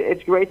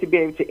it's great to be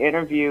able to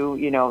interview,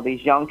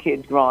 these young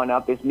kids growing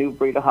up, this new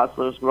breed of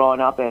hustlers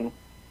growing up and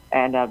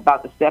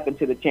about to step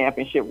into the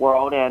championship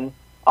world, and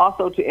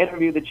also to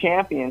interview the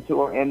champions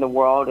who are in the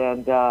world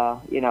and,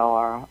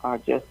 are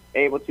just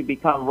able to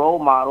become role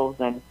models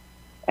and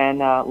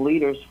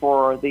leaders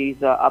for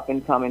these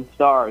up-and-coming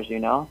stars,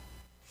 And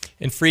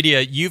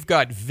Friedia, you've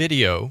got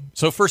video.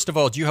 So first of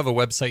all, do you have a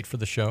website for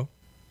the show?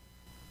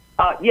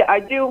 Yeah, I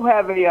do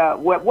have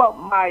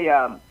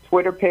my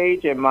Twitter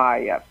page and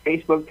my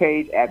Facebook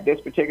page at this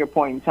particular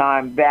point in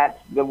time, that's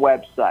the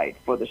website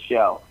for the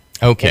show.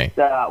 Okay.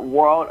 It's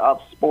World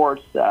of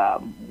Sports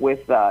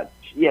World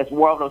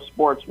of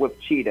Sports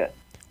with Cheetah.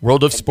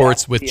 World of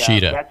Sports with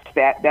Cheetah.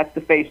 That's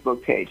the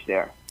Facebook page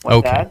there.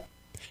 Okay.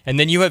 And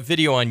then you have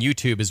video on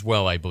YouTube as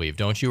well, I believe,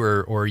 don't you?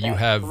 Or you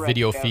have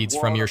video feeds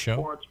from your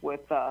show? Sports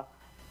with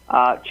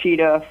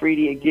Cheetah,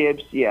 Friedia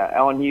Gibbs,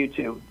 on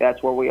YouTube.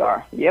 That's where we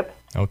are. Yep.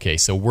 Okay,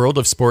 so World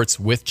of Sports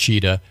with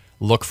Cheetah.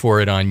 Look for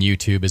it on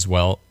YouTube as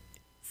well.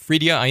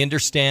 Friedia, I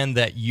understand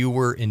that you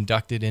were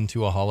inducted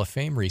into a Hall of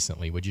Fame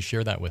recently. Would you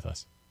share that with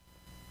us?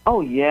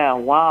 Oh, yeah,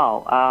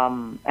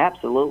 wow.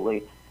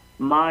 Absolutely.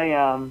 In my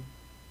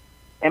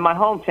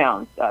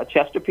hometown,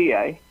 Chester,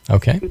 PA,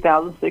 okay,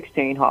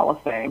 2016 Hall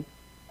of Fame,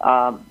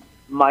 the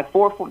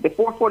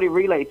 440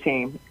 relay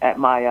team at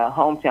my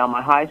hometown,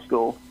 my high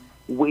school,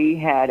 we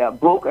had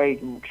broke a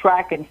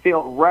track and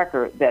field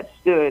record that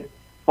stood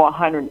for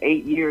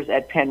 108 years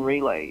at Penn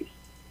Relays.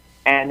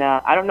 And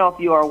I don't know if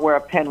you are aware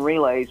of Penn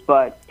Relays,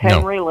 but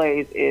Penn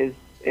Relays is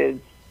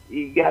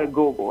you got to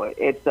Google it.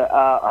 It's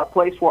a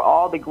place where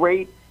all the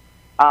great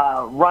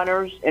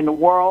runners in the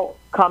world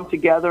come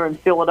together in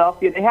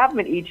Philadelphia. They have them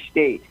in each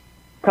state.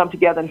 Come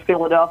together in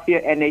Philadelphia,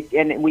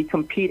 and we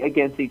compete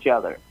against each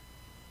other.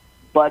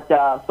 But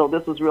so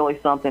this was really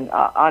something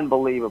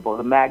unbelievable.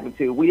 The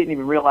magnitude, we didn't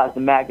even realize the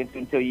magnitude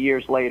until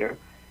years later.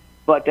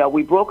 But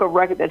we broke a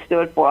record that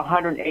stood for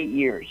 108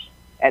 years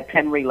at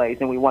Penn Relays,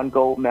 and we won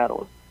gold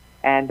medals.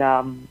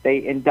 And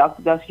they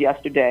inducted us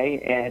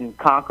yesterday in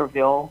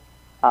Conkerville,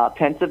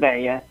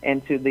 Pennsylvania,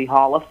 into the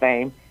Hall of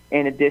Fame,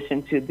 in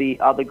addition to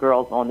the other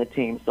girls on the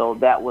team. So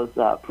that was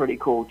pretty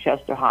cool.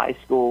 Chester High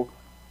School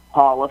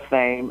Hall of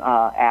Fame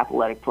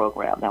athletic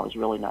program. That was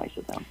really nice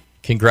of them.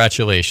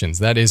 Congratulations.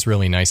 That is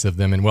really nice of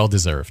them and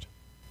well-deserved.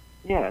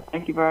 Yeah,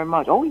 thank you very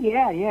much. Oh,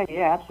 yeah,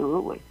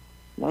 absolutely.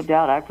 No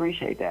doubt. I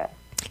appreciate that.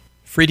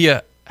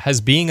 Friedia,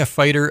 has being a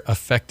fighter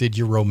affected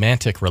your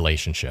romantic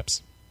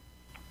relationships?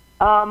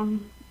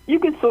 You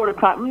can sort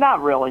of,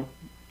 not really.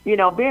 You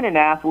know, being an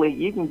athlete,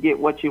 you can get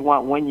what you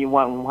want, when you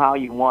want, and how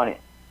you want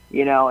it.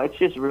 You know, it's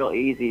just real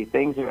easy.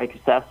 Things are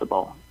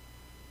accessible.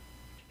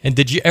 And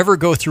did you ever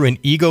go through an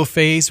ego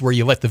phase where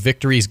you let the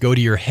victories go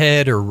to your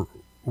head, or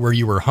where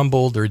you were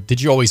humbled, or did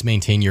you always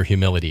maintain your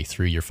humility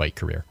through your fight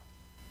career?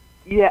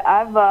 Yeah,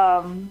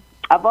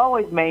 I've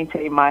always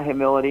maintained my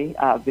humility,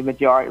 the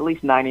majority, at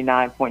least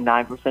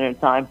 99.9% of the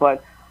time,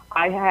 but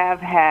I have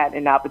had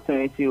an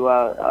opportunity to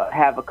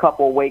have a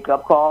couple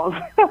wake-up calls.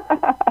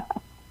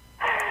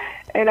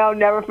 And I'll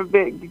never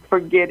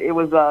forget it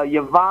was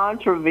Yvonne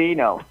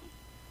Trevino.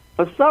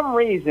 For some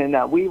reason,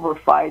 we were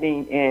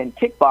fighting in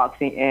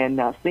kickboxing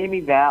in Simi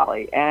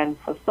Valley, and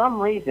for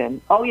some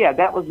reason,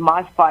 that was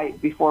my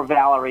fight before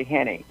Valerie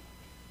Henning.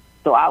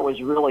 So I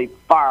was really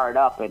fired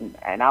up, and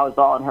I was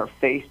all in her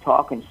face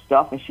talking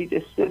stuff, and she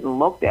just stood and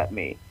looked at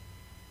me.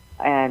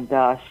 And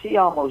she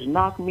almost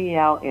knocked me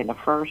out in the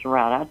first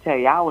round. I tell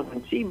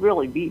you, she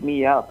really beat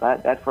me up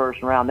that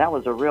first round. That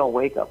was a real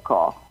wake-up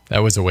call. That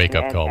was a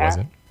wake-up call, was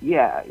it?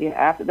 Yeah.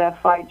 After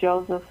that fight,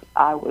 Joseph,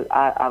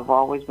 I've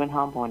always been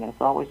humble, and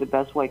it's always the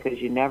best way because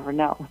you never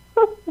know.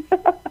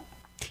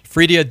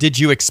 Friedia, did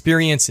you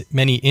experience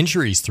many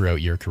injuries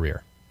throughout your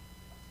career?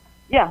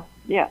 Yeah,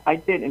 I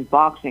did in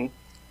boxing.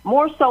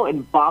 More so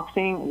in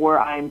boxing, where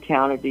I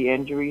encountered the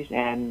injuries,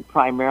 and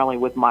primarily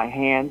with my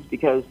hands,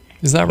 because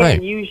is that right?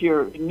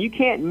 You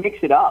can't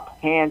mix it up,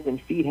 hands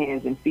and feet,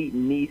 and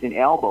knees and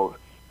elbows.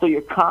 So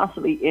you're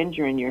constantly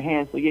injuring your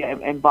hands. So yeah,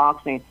 in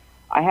boxing,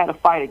 I had a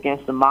fight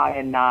against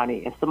Samaya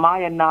Nani. And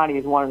Samaya Nani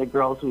is one of the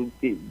girls who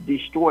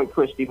destroyed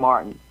Christy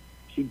Martin.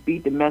 She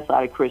beat the mess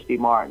out of Christy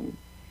Martin.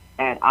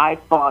 And I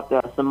fought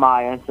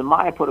Samaya, and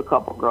Samaya put a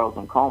couple girls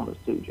in comas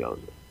too,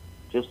 Joseph,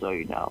 just so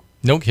you know.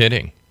 No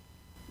kidding.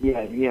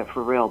 Yeah,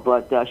 for real.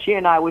 But she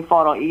and we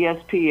fought on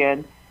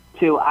ESPN.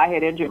 I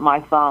had injured my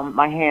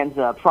hands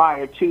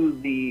prior to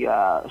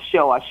the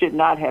show. I should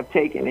not have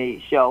taken a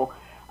show.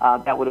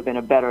 That would have been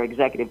a better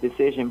executive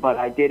decision, but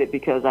I did it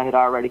because I had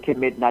already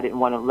committed and I didn't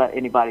want to let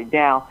anybody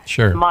down.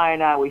 Sure. Maya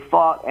and we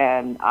fought,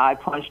 and I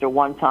punched her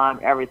one time.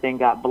 Everything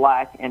got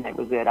black, and that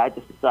was it. I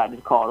just decided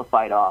to call the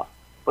fight off.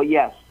 But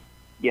yes.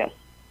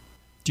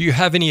 Do you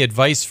have any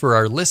advice for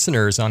our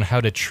listeners on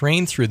how to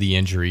train through the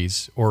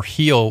injuries or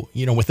heal,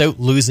 without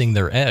losing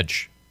their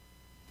edge?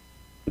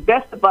 The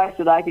best advice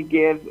that I could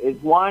give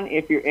is, one,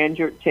 if you're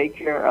injured, take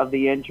care of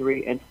the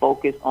injury and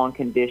focus on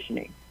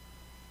conditioning.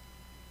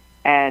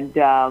 And,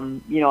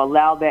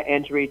 allow that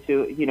injury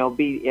to,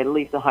 be at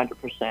least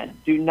 100%.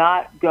 Do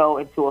not go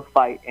into a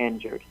fight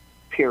injured,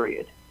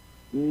 period.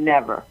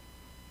 Never,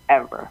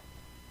 ever.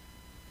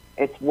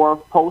 It's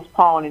worth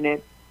postponing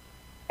it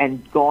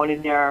and going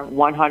in there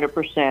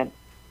 100%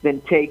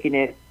 than taking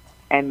it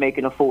and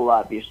making a fool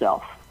out of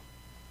yourself,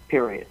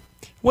 period.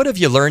 What have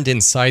you learned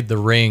inside the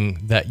ring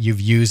that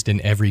you've used in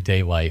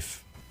everyday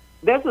life?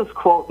 There's this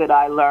quote that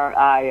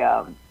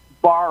I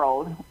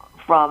borrowed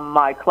from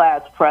my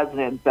class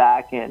president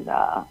back in,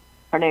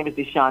 her name is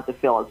DeShanta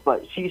Phillips,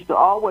 but she used to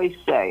always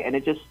say, and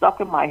it just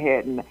stuck in my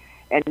head,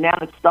 and now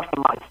it's stuck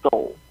in my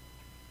soul.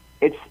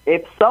 It's,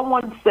 if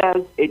someone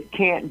says it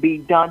can't be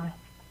done,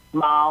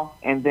 smile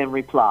and then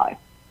reply.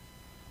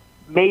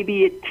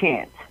 Maybe it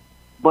can't,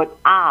 but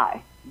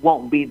I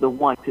won't be the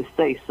one to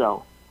say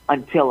so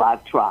until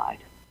I've tried.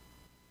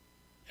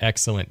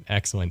 Excellent.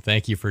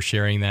 Thank you for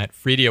sharing that.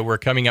 Friedia, we're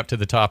coming up to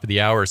the top of the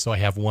hour, so I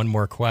have one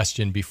more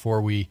question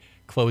before we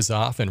close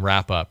off and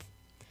wrap up,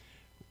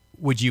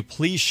 would you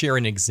please share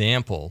an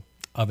example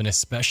of an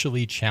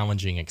especially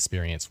challenging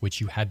experience which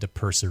you had to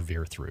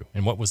persevere through,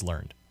 and what was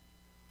learned?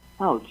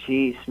 Oh,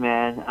 geez,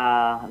 man.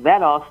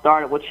 That all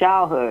started with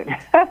childhood.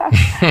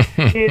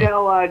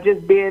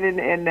 Just being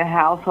in the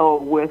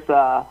household with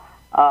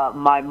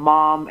my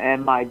mom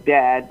and my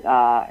dad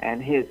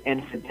and his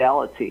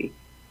infidelity,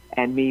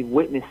 and me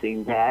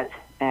witnessing that,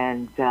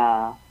 and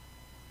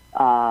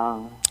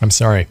I'm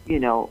sorry.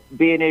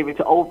 Being able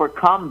to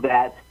overcome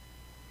that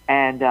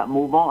and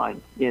move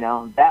on.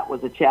 That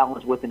was a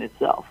challenge within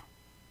itself.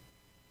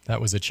 That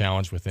was a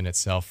challenge within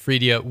itself.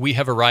 Friedia, we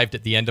have arrived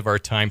at the end of our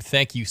time.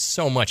 Thank you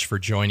so much for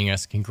joining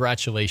us.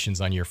 Congratulations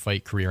on your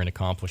fight career and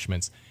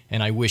accomplishments,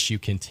 and I wish you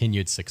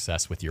continued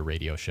success with your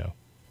radio show.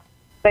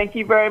 Thank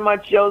you very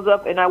much,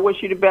 Joseph, and I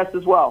wish you the best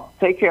as well.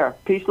 Take care.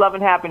 Peace, love,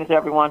 and happiness,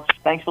 everyone.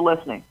 Thanks for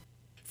listening.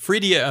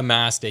 Friedia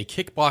amassed a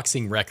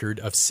kickboxing record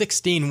of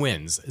 16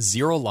 wins,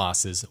 0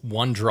 losses,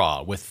 1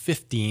 draw, with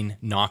 15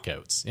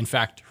 knockouts. In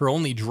fact, her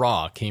only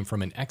draw came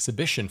from an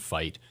exhibition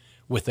fight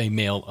with a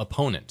male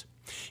opponent.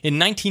 In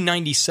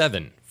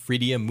 1997,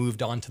 Friedia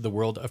moved on to the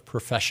world of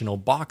professional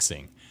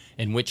boxing,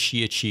 in which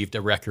she achieved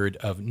a record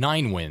of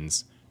 9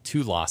 wins,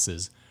 2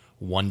 losses,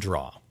 1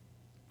 draw.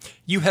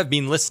 You have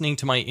been listening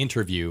to my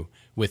interview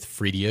with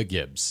Friedia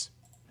Gibbs.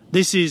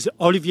 This is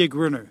Olivier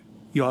Gruner.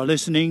 You are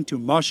listening to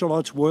Martial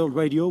Arts World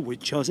Radio with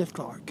Joseph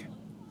Clark.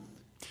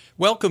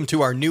 Welcome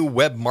to our new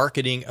web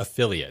marketing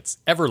affiliates,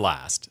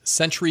 Everlast,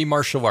 Century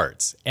Martial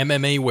Arts,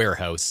 MMA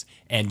Warehouse,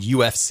 and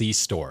UFC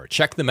Store.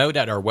 Check them out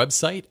at our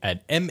website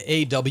at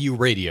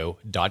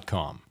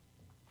mawradio.com.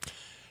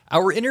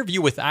 Our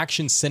interview with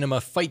action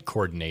cinema fight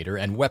coordinator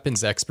and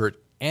weapons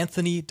expert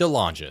Anthony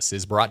DeLongis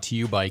is brought to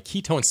you by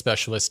ketone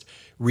specialist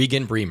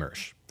Regan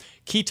Bremersh.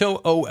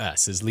 Keto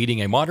OS is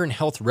leading a modern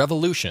health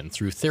revolution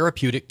through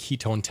therapeutic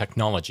ketone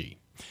technology.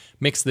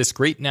 Mix this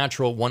great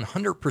natural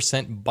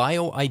 100%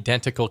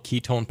 bio-identical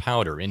ketone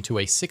powder into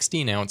a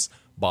 16-ounce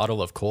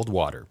bottle of cold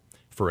water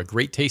for a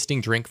great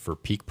tasting drink for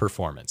peak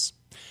performance.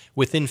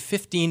 Within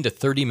 15 to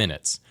 30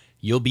 minutes,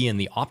 you'll be in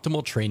the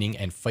optimal training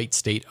and fight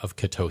state of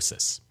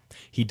ketosis.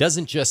 He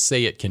doesn't just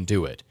say it can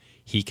do it,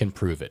 he can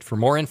prove it. For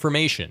more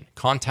information,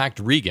 contact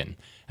Regan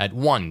at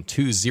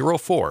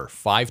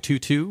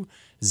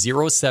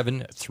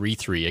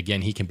 1-204-522-0733.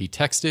 Again, he can be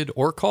texted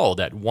or called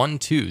at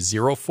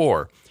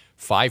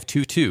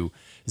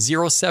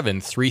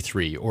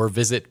 1-204-522-0733 or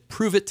visit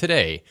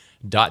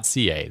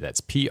proveittoday.ca.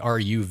 That's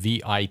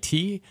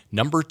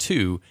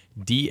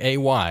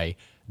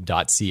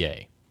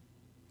PRUVIT2day.ca.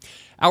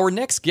 Our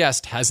next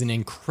guest has an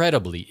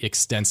incredibly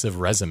extensive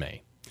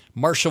resume.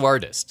 Martial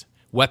artist,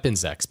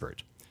 weapons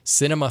expert,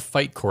 cinema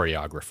fight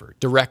choreographer,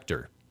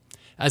 director.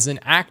 As an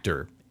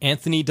actor,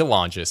 Anthony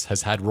DeLongis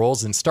has had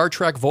roles in Star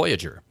Trek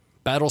Voyager,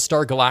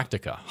 Battlestar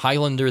Galactica,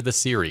 Highlander the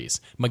series,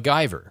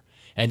 MacGyver,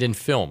 and in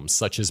films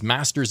such as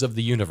Masters of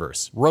the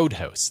Universe,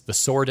 Roadhouse, The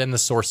Sword and the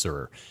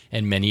Sorcerer,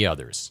 and many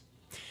others.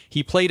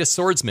 He played a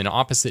swordsman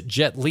opposite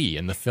Jet Li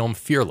in the film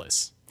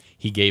Fearless.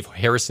 He gave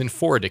Harrison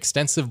Ford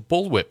extensive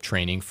bullwhip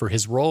training for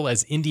his role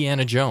as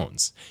Indiana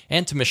Jones,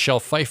 and to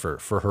Michelle Pfeiffer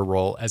for her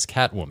role as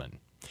Catwoman.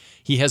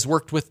 He has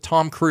worked with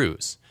Tom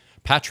Cruise,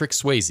 Patrick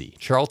Swayze,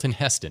 Charlton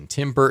Heston,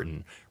 Tim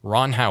Burton,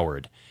 Ron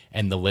Howard,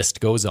 and the list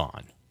goes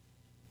on.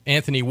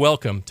 Anthony,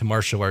 welcome to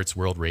Martial Arts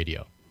World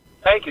Radio.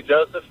 Thank you,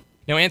 Joseph.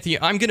 Now,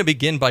 Anthony, I'm going to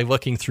begin by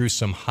looking through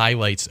some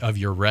highlights of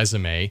your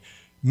resume.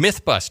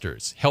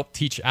 Mythbusters helped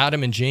teach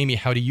Adam and Jamie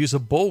how to use a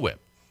bullwhip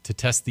to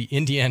test the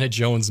Indiana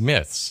Jones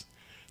myths.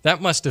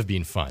 That must have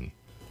been fun.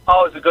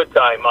 Oh, it was a good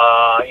time.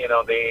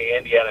 The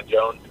Indiana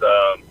Jones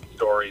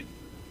stories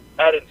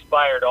had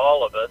inspired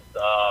all of us,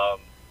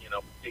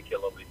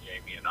 particularly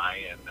Jamie and I.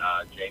 And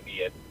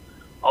Jamie had,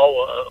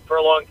 for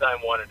a long time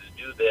wanted to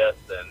do this,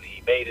 and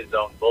he made his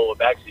own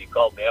bullwhip. Actually, he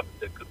called me up and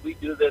said, could we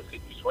do this?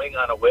 Could you swing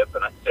on a whip?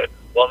 And I said,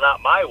 well,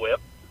 not my whip.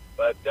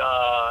 But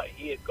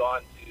he had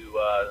gone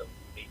to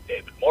meet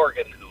David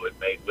Morgan, who had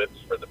made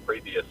whips for the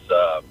previous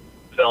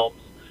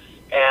films,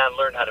 and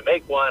learned how to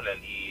make one,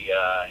 and he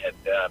had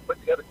put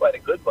together quite a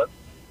good one.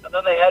 And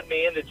then they had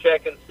me in to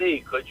check and see,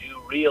 could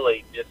you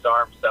really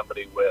disarm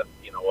somebody with,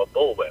 a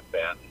bullwhip?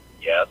 And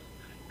yes.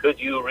 Could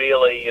you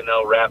really,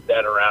 wrap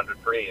that around a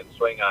tree and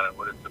swing on it?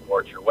 Would it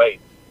support your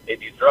weight?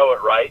 If you throw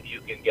it right, you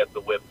can get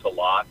the whip to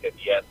lock, and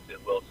yes,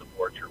 it will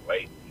support your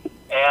weight.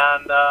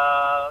 And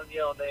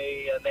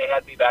they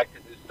had me back to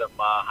do some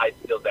high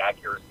skills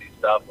accuracy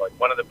stuff. Like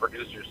one of the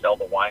producers held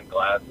a wine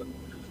glass, and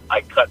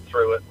I cut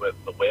through it with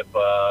the whip.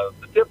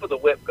 The tip of the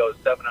whip goes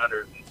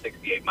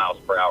 768 miles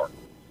per hour.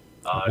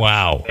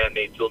 Wow!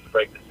 Man-made tool to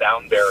break the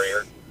sound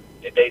barrier.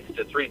 It dates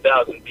to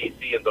 3000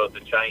 BC in both the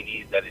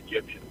Chinese and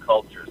Egyptian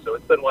culture. So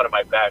it's been one of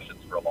my passions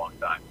for a long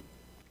time.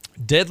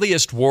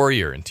 Deadliest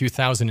Warrior in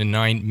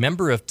 2009,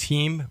 member of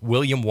Team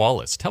William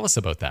Wallace. Tell us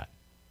about that.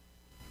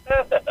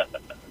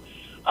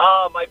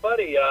 My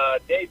buddy,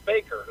 Dave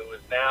Baker, who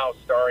is now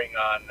starring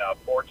on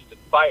Forged in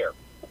Fire.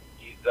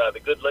 He's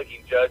the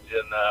good-looking judge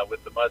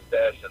with the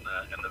mustache and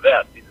the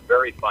vest. He's a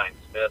very fine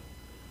smith.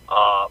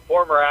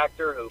 Former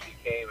actor who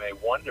became a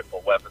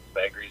wonderful weapons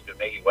maker. He's been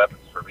making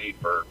weapons for me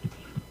for,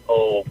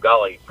 oh,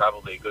 golly,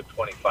 probably a good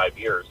 25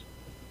 years.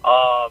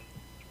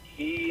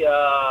 He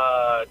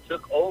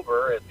took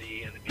over in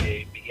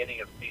the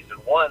beginning of season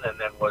 1 and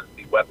then was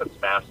the weapons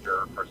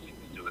master for season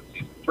 2 and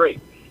season 3.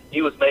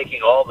 He was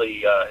making all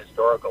the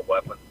historical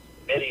weapons,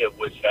 many of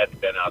which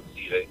hadn't been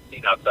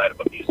seen outside of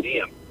a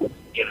museum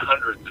in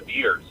hundreds of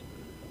years.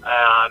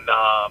 And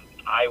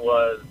I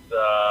was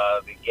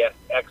the guest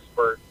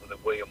expert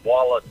with William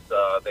Wallace.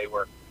 They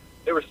were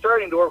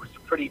starting to work with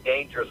some pretty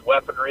dangerous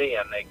weaponry,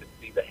 and they could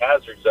see the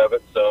hazards of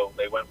it, so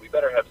they went, we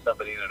better have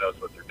somebody who knows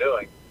what they're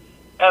doing.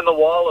 And the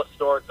Wallace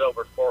sword's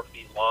over 4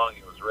 feet long.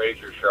 It was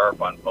razor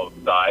sharp on both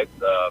sides.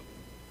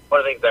 One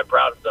of the things I'm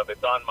proudest of,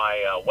 it's on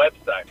my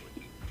website,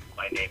 which is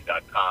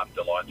myname.com,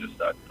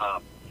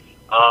 DeLongis.com.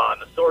 On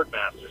the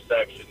Swordmaster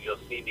section, you'll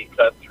see me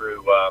cut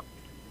through,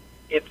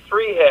 it's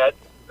 3 heads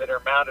that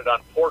are mounted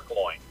on pork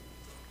loin.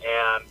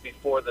 And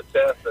before the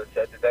test, I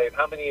said to Dave,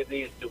 how many of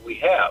these do we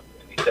have?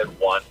 And he said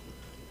 1.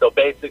 So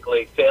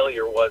basically,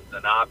 failure wasn't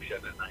an option,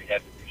 and I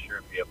had to be sure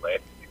to be able to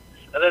execute.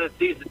 And then in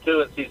season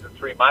 2 and season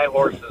 3, my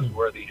horses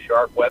were the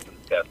sharp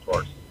weapons test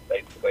horses.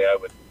 Basically,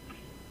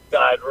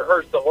 I'd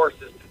rehearse the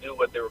horses to do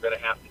what they were going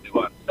to have to do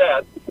on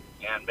set,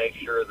 and make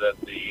sure that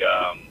the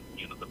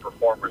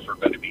performers were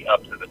going to be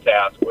up to the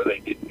task where they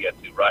didn't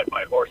get to ride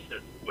my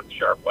horses with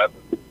sharp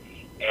weapons.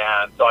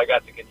 And so I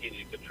got to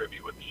continue to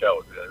contribute with the show.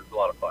 It was a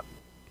lot of fun.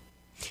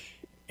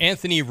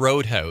 Anthony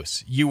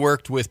Roadhouse, you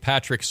worked with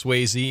Patrick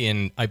Swayze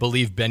in, I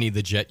believe, Benny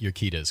the Jet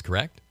Urquidez,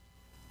 correct?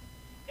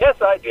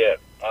 Yes, I did.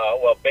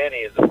 Well, Benny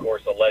is, of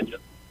course, a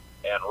legend,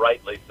 and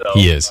rightly so.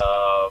 He is.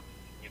 A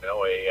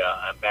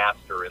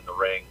master in the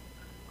ring.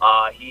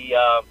 He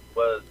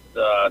was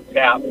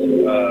tapped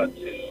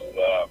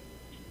to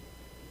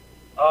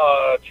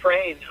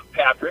train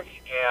Patrick,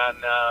 and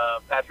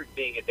Patrick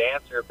being a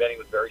dancer, Benny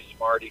was very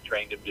smart. He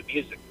trained him to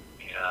music.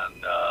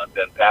 And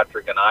then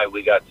Patrick and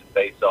we got to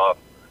face off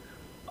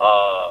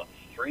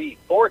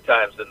 4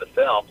 times in the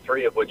film,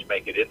 3 of which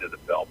make it into the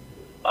film.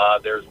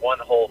 There's one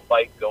whole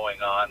fight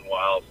going on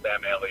while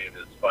Sam Elliott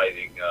is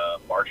fighting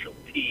Marshall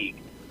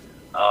Teague,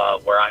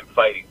 where I'm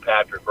fighting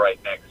Patrick right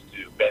next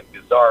to Ben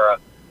Gazzara.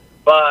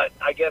 But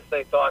I guess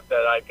they thought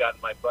that I'd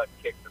gotten my butt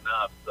kicked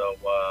enough, so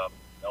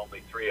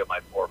only 3 of my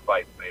 4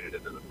 fights made it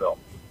into the film.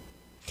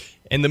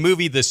 And the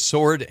movie The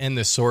Sword and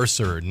the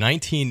Sorcerer,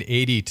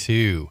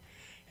 1982,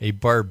 a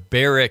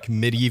barbaric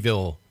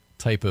medieval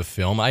type of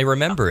film. I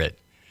remember it.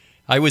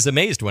 I was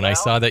amazed when I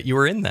saw that you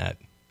were in that.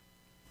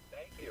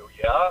 Thank you.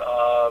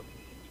 Yeah,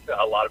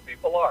 a lot of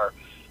people are.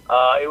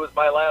 It was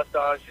my last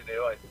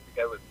ingenue. I think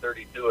I was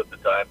 32 at the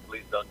time.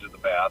 Please don't do the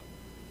math.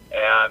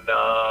 And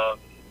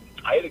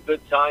I had a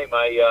good time.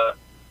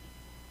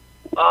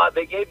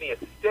 They gave me a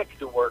stick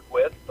to work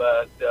with,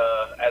 but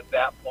at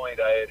that point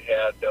I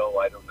had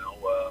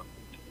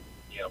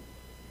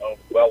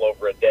well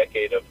over a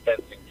decade of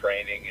fencing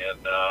training,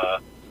 and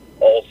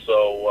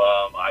also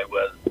I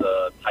was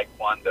Tae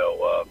Kwon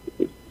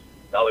Do.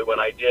 Only when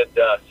I did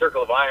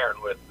Circle of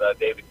Iron with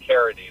David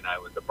Carradine, I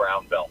was a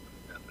brown belt,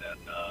 and then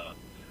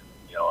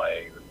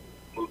I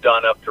moved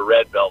on up to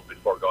red belt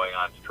before going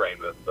on to train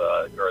with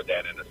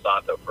Guradan and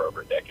Asanto for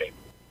over a decade.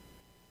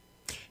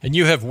 And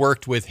you have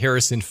worked with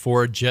Harrison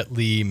Ford, Jet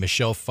Li,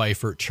 Michelle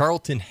Pfeiffer,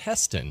 Charlton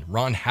Heston,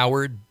 Ron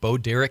Howard, Bo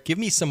Derek. Give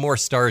me some more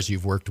stars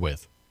you've worked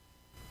with.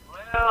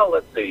 Well,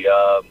 let's see.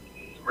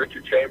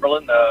 Richard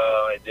Chamberlain,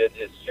 I did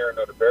his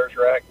Cyrano de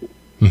Bergerac.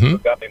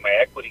 Got me my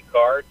equity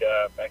card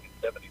back in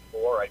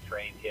 '74. I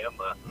trained him.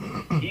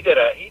 He did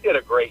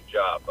a great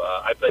job.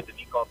 I played the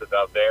Vicomte de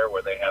Valverde,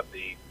 where they have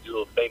the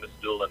famous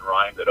duel in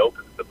rhyme that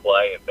opens the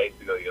play and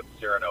basically gives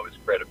Cyrano his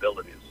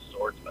credibility as a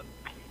swordsman.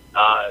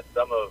 I'm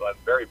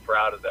very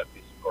proud of that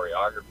piece of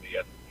choreography.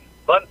 And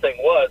fun thing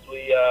was,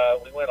 we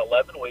went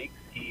 11 weeks.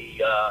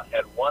 He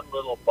had one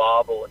little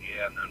bobble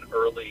in an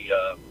early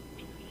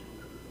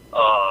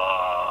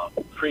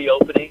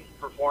pre-opening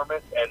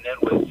performance, and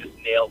then just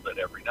nailed it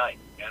every night.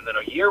 And then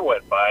a year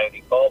went by, and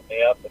he called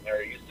me up, and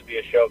there used to be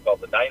a show called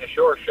the Dinah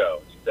Shore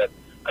Show. He said,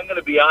 I'm going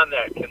to be on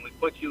that. Can we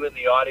put you in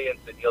the audience,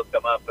 and you'll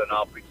come up, and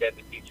I'll pretend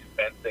to teach you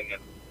fencing?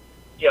 And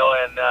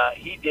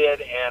he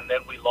did, and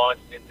then we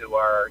launched into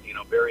our,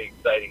 very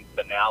exciting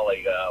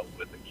finale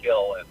with the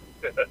kill. And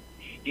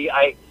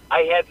I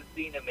hadn't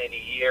seen him in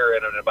a year,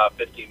 and in about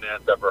 15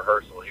 minutes of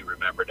rehearsal, he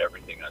remembered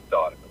everything I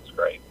taught him. It was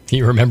great.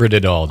 He remembered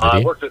it all, did he?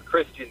 I worked with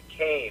Christian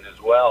Kane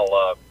as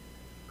well.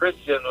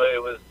 Christian,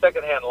 it was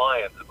Secondhand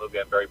Lions, a movie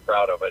I'm very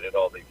proud of. I did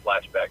all the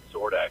flashback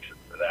sword action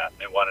for that.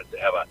 They wanted to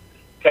have a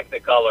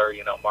Technicolor,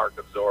 Mark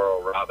of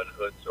Zorro, Robin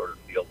Hood sort of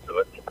feel to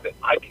it.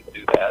 I can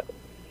do that.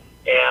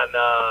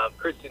 And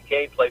Christian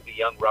Kane played the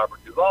young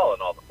Robert Duvall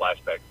in all the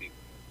flashback sequences.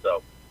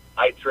 So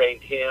I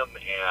trained him,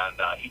 and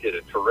he did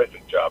a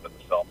terrific job in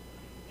the film.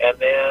 And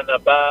then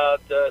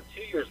about 2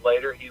 years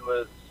later, he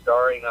was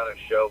starring on a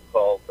show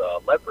called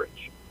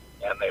Leverage,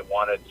 and they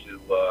wanted to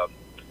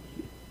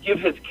give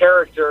his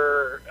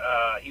character,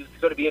 he was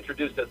going to be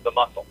introduced as the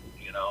Muscle,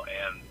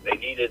 and they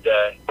needed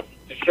to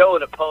show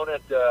an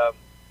opponent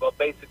well,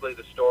 basically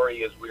the story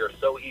is we are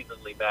so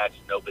evenly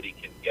matched, nobody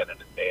can get an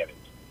advantage.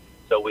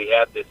 So we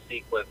had this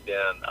sequence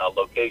in a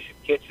location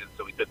kitchen,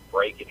 so we couldn't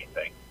break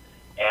anything,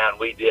 and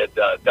we did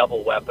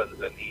double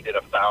weapons, and he did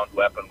a found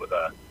weapon with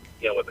a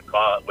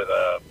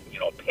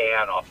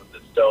pan off of the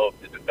stove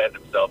to defend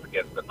himself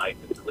against the knife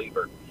and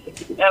cleaver.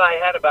 And I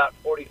had about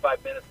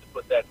 45 minutes to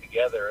put that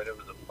together, and it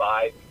was a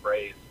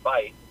 5-phrase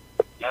fight,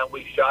 and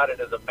we shot it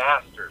as a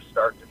master,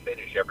 start to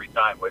finish every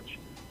time, which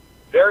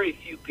very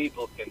few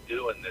people can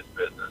do in this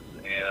business,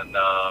 and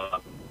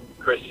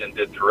Christian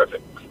did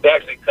terrific. They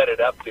actually cut it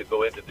up to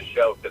go into the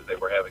show because they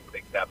were having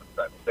things happen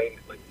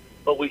simultaneously,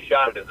 but we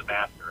shot it as a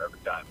master every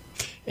time.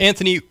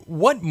 Anthony,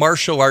 what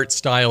martial art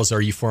styles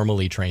are you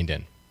formally trained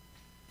in?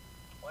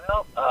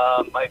 Well,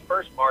 my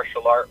first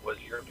martial art was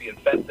European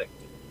fencing,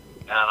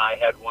 and I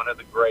had one of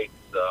the greats,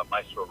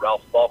 Maestro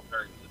Ralph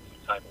Faulkner. He was a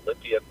two-time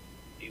Olympian.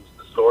 He was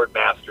the sword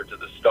master to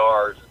the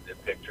stars and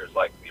did pictures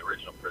like The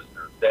Original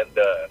Prisoner of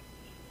Zenda,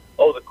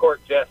 and The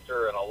Court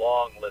Jester, and a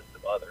long list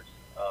of others.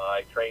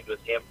 I trained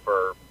with him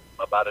for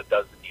about a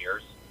dozen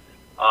years.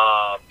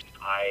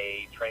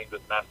 I trained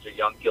with Master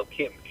Young Gil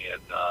Kim in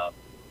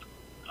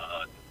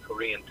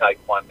Korean Tae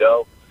Kwon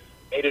Do.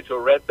 Made it to a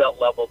red belt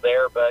level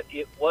there, but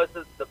it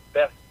wasn't the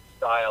best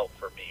style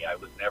for me. I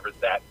was never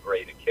that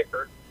great a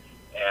kicker,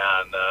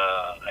 and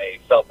I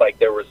felt like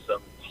there were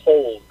some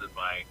holes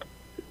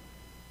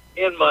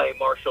in my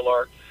martial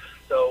arts.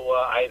 So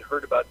I had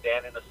heard about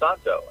Dan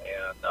Inosanto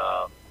and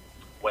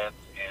went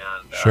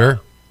and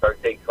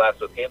started taking class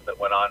with him that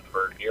went on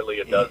for nearly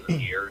a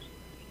dozen years.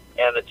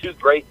 And the two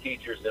great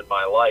teachers in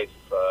my life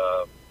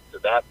to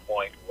that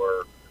point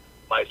were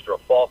Maestro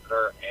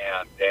Faulkner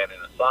and Dan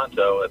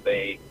Inosanto, and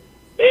they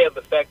have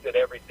affected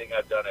everything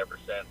I've done ever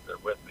since. They're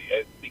with me.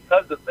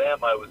 Because of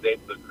them, I was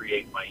able to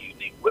create my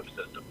unique whip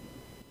system.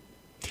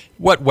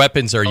 What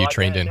weapons are you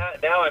trained in?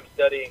 Now I'm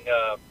studying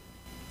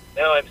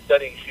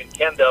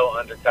Shinkendo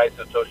under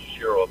Kaiso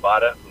Toshishiro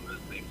Obata, who is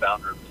the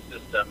founder of the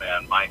system,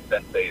 and my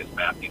sensei is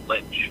Matthew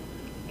Lynch.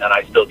 And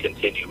I still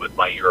continue with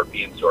my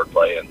European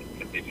swordplay and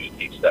continue to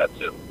teach that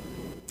too.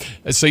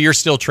 So you're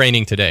still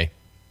training today?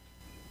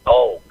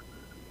 Oh,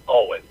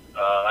 always.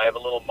 I have a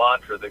little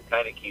mantra that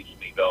kind of keeps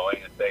me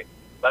going and say,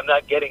 if I'm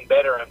not getting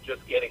better, I'm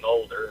just getting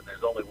older, and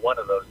there's only one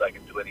of those I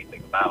can do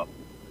anything about.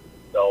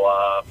 So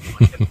I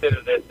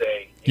consider this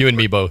a you and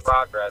me both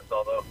progress,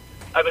 although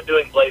I've been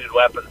doing bladed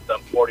weapons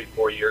some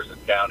 44 years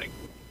and counting.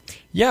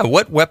 Yeah,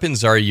 what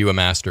weapons are you a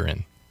master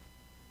in?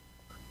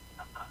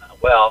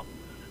 Well,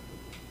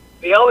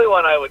 the only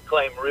one I would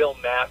claim real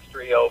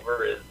mastery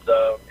over is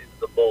the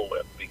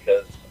bullwhip,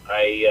 because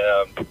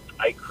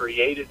I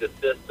created a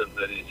system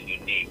that is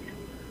unique.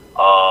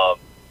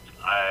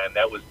 And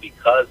that was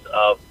because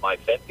of my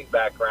fencing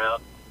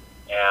background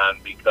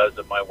and because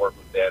of my work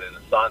with Dan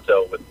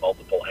Inosanto with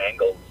multiple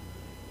angles.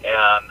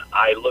 And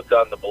I looked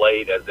on the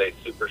blade as a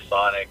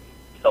supersonic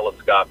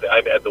telescopic. I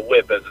had the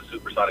whip as a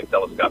supersonic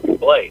telescopic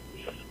blade.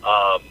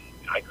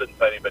 I couldn't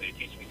find anybody to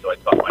teach me, so I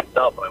taught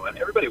myself. And I went,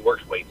 everybody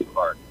works way too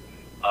hard.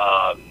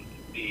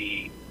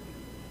 The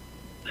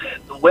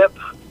whip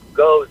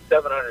goes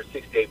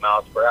 768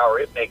 miles per hour.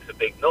 It makes a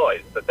big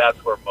noise, but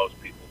that's where most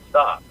people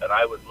stop. And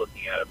I was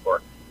looking at it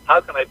for, how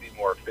can I be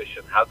more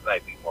efficient? How can I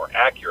be more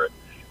accurate?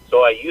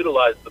 So I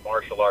utilized the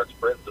martial arts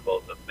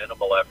principles of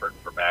minimal effort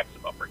for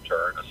maximum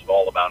return. A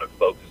small amount of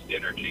focused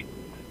energy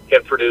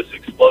can produce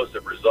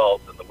explosive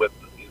results, and the whip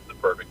is the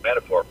perfect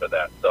metaphor for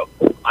that. So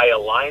I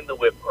align the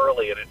whip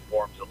early, and it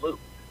forms a loop.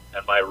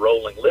 And my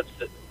rolling loop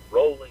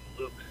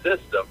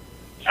system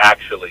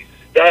actually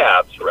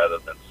stabs rather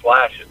than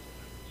slashes.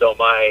 So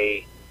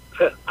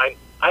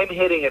I'm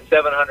hitting at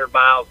 700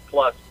 miles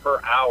plus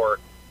per hour,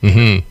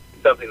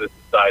 something that's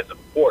the size of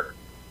a quarter.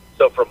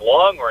 So from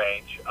long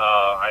range,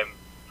 I'm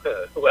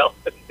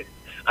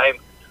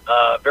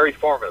very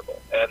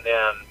formidable. And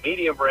then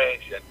medium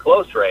range and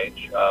close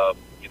range,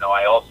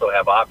 I also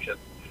have options,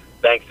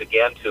 thanks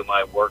again to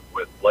my work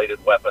with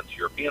bladed weapons,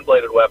 European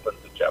bladed weapons,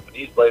 and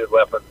Japanese bladed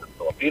weapons, and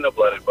Filipino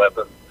bladed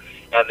weapons.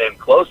 And then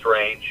close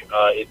range,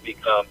 it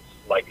becomes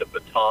like a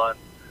baton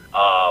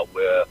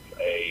with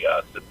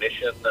a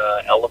submission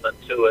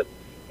element to it,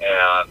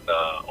 and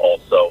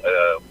also,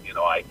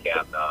 I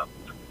can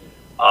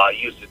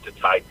use it to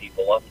tie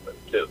people up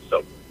with too.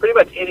 So pretty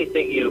much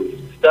anything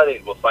you've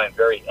studied will find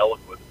very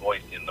eloquent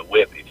voice in the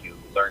whip if you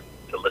learn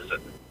to listen.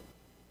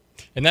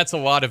 And that's a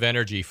lot of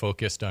energy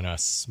focused on a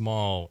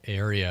small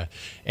area.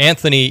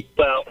 Anthony?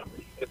 Well,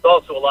 it's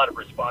also a lot of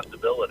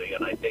responsibility,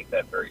 and I take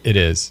that very seriously. It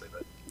is.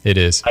 It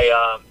is.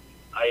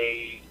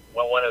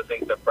 One of the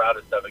things I'm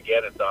proudest of,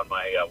 again, it's on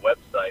my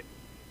website.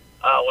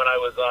 When I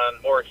was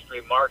on More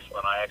Extreme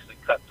Marksman, I actually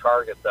cut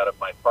targets out of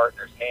my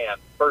partner's hand,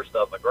 first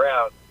on the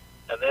ground,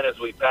 and then as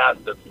we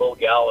passed at full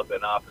gallop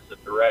in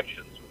opposite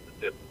directions with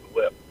the tip of the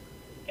whip.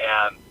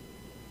 And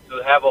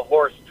to have a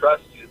horse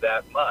trust you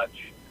that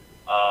much,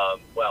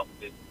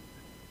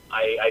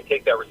 I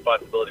take that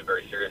responsibility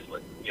very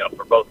seriously,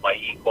 for both my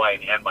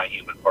equine and my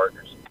human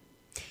partners.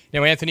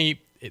 Now, Anthony,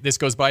 this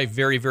goes by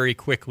very, very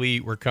quickly.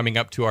 We're coming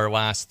up to our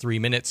last 3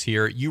 minutes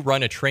here. You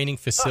run a training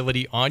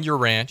facility on your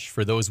ranch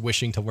for those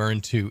wishing to learn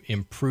to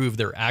improve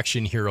their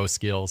action hero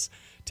skills.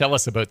 Tell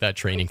us about that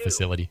training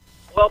facility.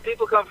 Well,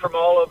 people come from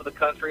all over the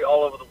country,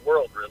 all over the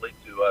world, really,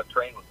 to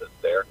train with us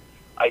there.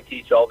 I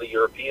teach all the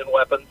European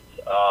weapons,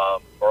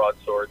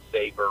 broadsword,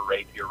 saber,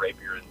 rapier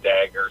and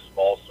dagger,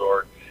 small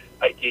sword.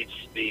 I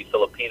teach the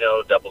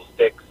Filipino double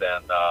sticks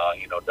and,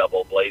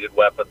 double-bladed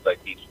weapons. I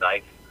teach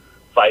knife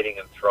fighting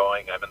and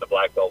throwing. I'm in the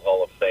Black Belt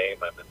Hall of Fame.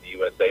 I'm in the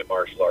USA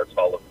Martial Arts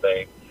Hall of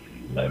Fame.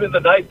 I'm in the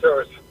Knife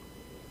Throwers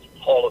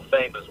Hall of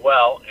Fame as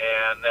well.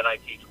 And then I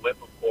teach whip,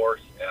 of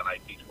course, and I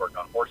teach work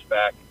on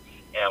horseback.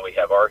 And we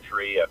have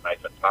archery and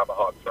knife and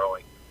tomahawk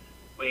throwing.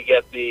 We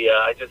get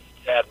I just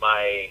had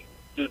my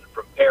student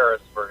from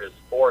Paris for his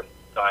 4th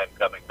time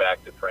coming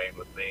back to train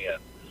with me. And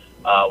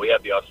we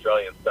have the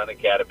Australian Sun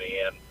Academy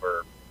in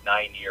for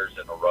 9 years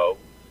in a row.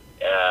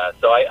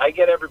 So I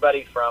get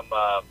everybody from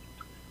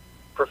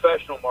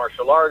professional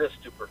martial artists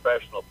to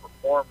professional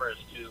performers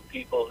to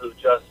people who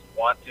just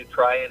want to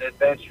try an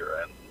adventure.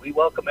 And we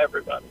welcome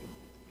everybody.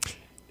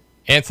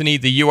 Anthony,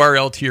 the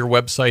URL to your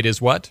website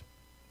is what?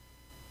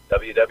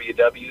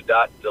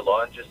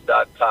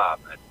 www.delongis.com.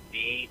 That's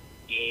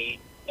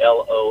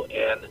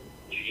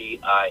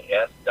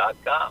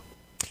DELONGIS.com.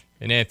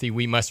 And Anthony,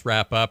 we must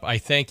wrap up. I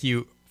thank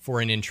you for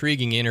an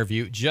intriguing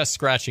interview, just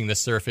scratching the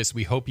surface.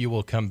 We hope you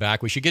will come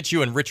back. We should get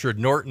you and Richard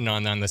Norton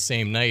on the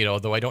same night,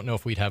 although I don't know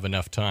if we'd have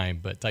enough time.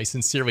 But I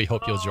sincerely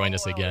hope you'll join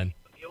us again.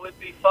 It would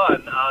be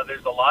fun.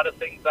 There's a lot of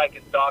things I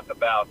can talk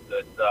about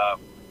that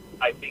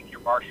I think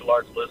your martial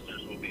arts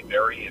listeners will be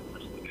very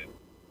interested in.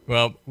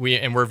 Well,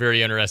 we're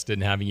very interested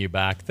in having you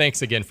back.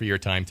 Thanks again for your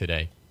time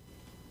today.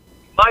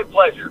 My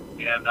pleasure.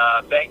 And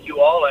thank you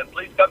all. And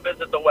please come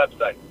visit the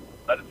website.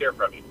 Let us hear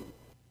from you.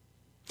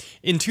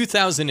 In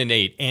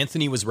 2008,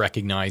 Anthony was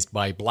recognized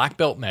by Black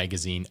Belt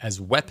Magazine as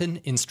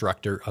Weapon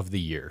Instructor of the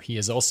Year. He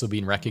has also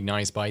been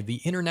recognized by the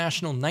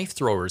International Knife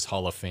Throwers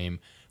Hall of Fame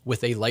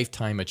with a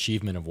Lifetime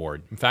Achievement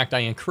Award. In fact, I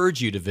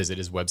encourage you to visit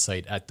his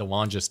website at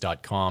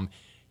DeLongis.com.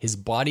 His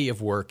body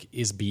of work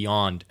is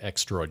beyond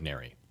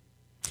extraordinary.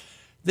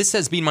 This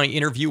has been my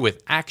interview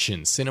with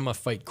action cinema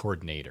fight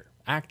coordinator,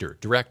 actor,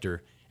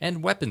 director,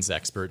 and weapons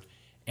expert,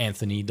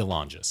 Anthony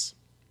DeLongis.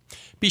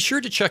 Be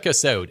sure to check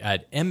us out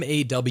at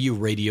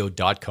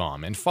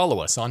mawradio.com and follow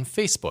us on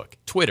Facebook,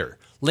 Twitter,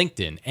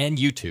 LinkedIn, and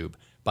YouTube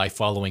by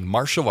following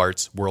Martial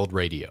Arts World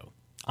Radio.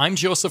 I'm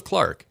Joseph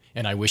Clark,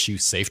 and I wish you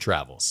safe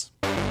travels.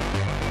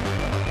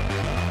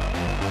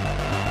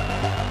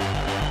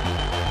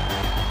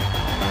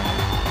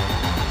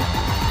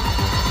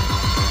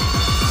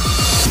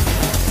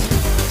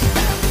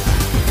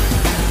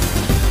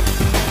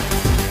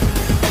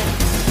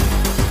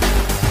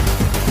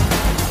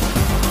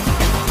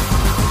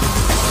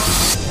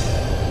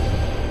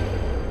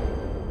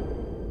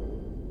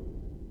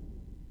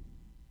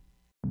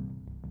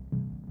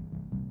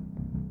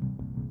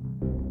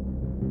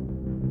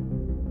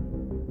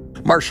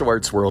 Martial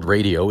Arts World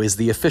Radio is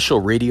the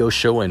official radio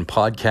show and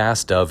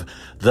podcast of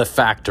The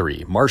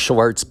Factory, Martial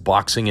Arts,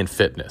 Boxing, and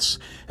Fitness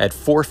at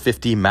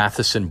 450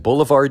 Matheson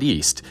Boulevard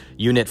East,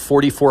 Unit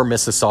 44,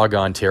 Mississauga,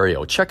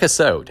 Ontario. Check us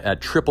out at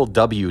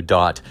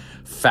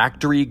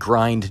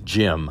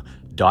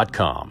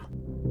www.factorygrindgym.com.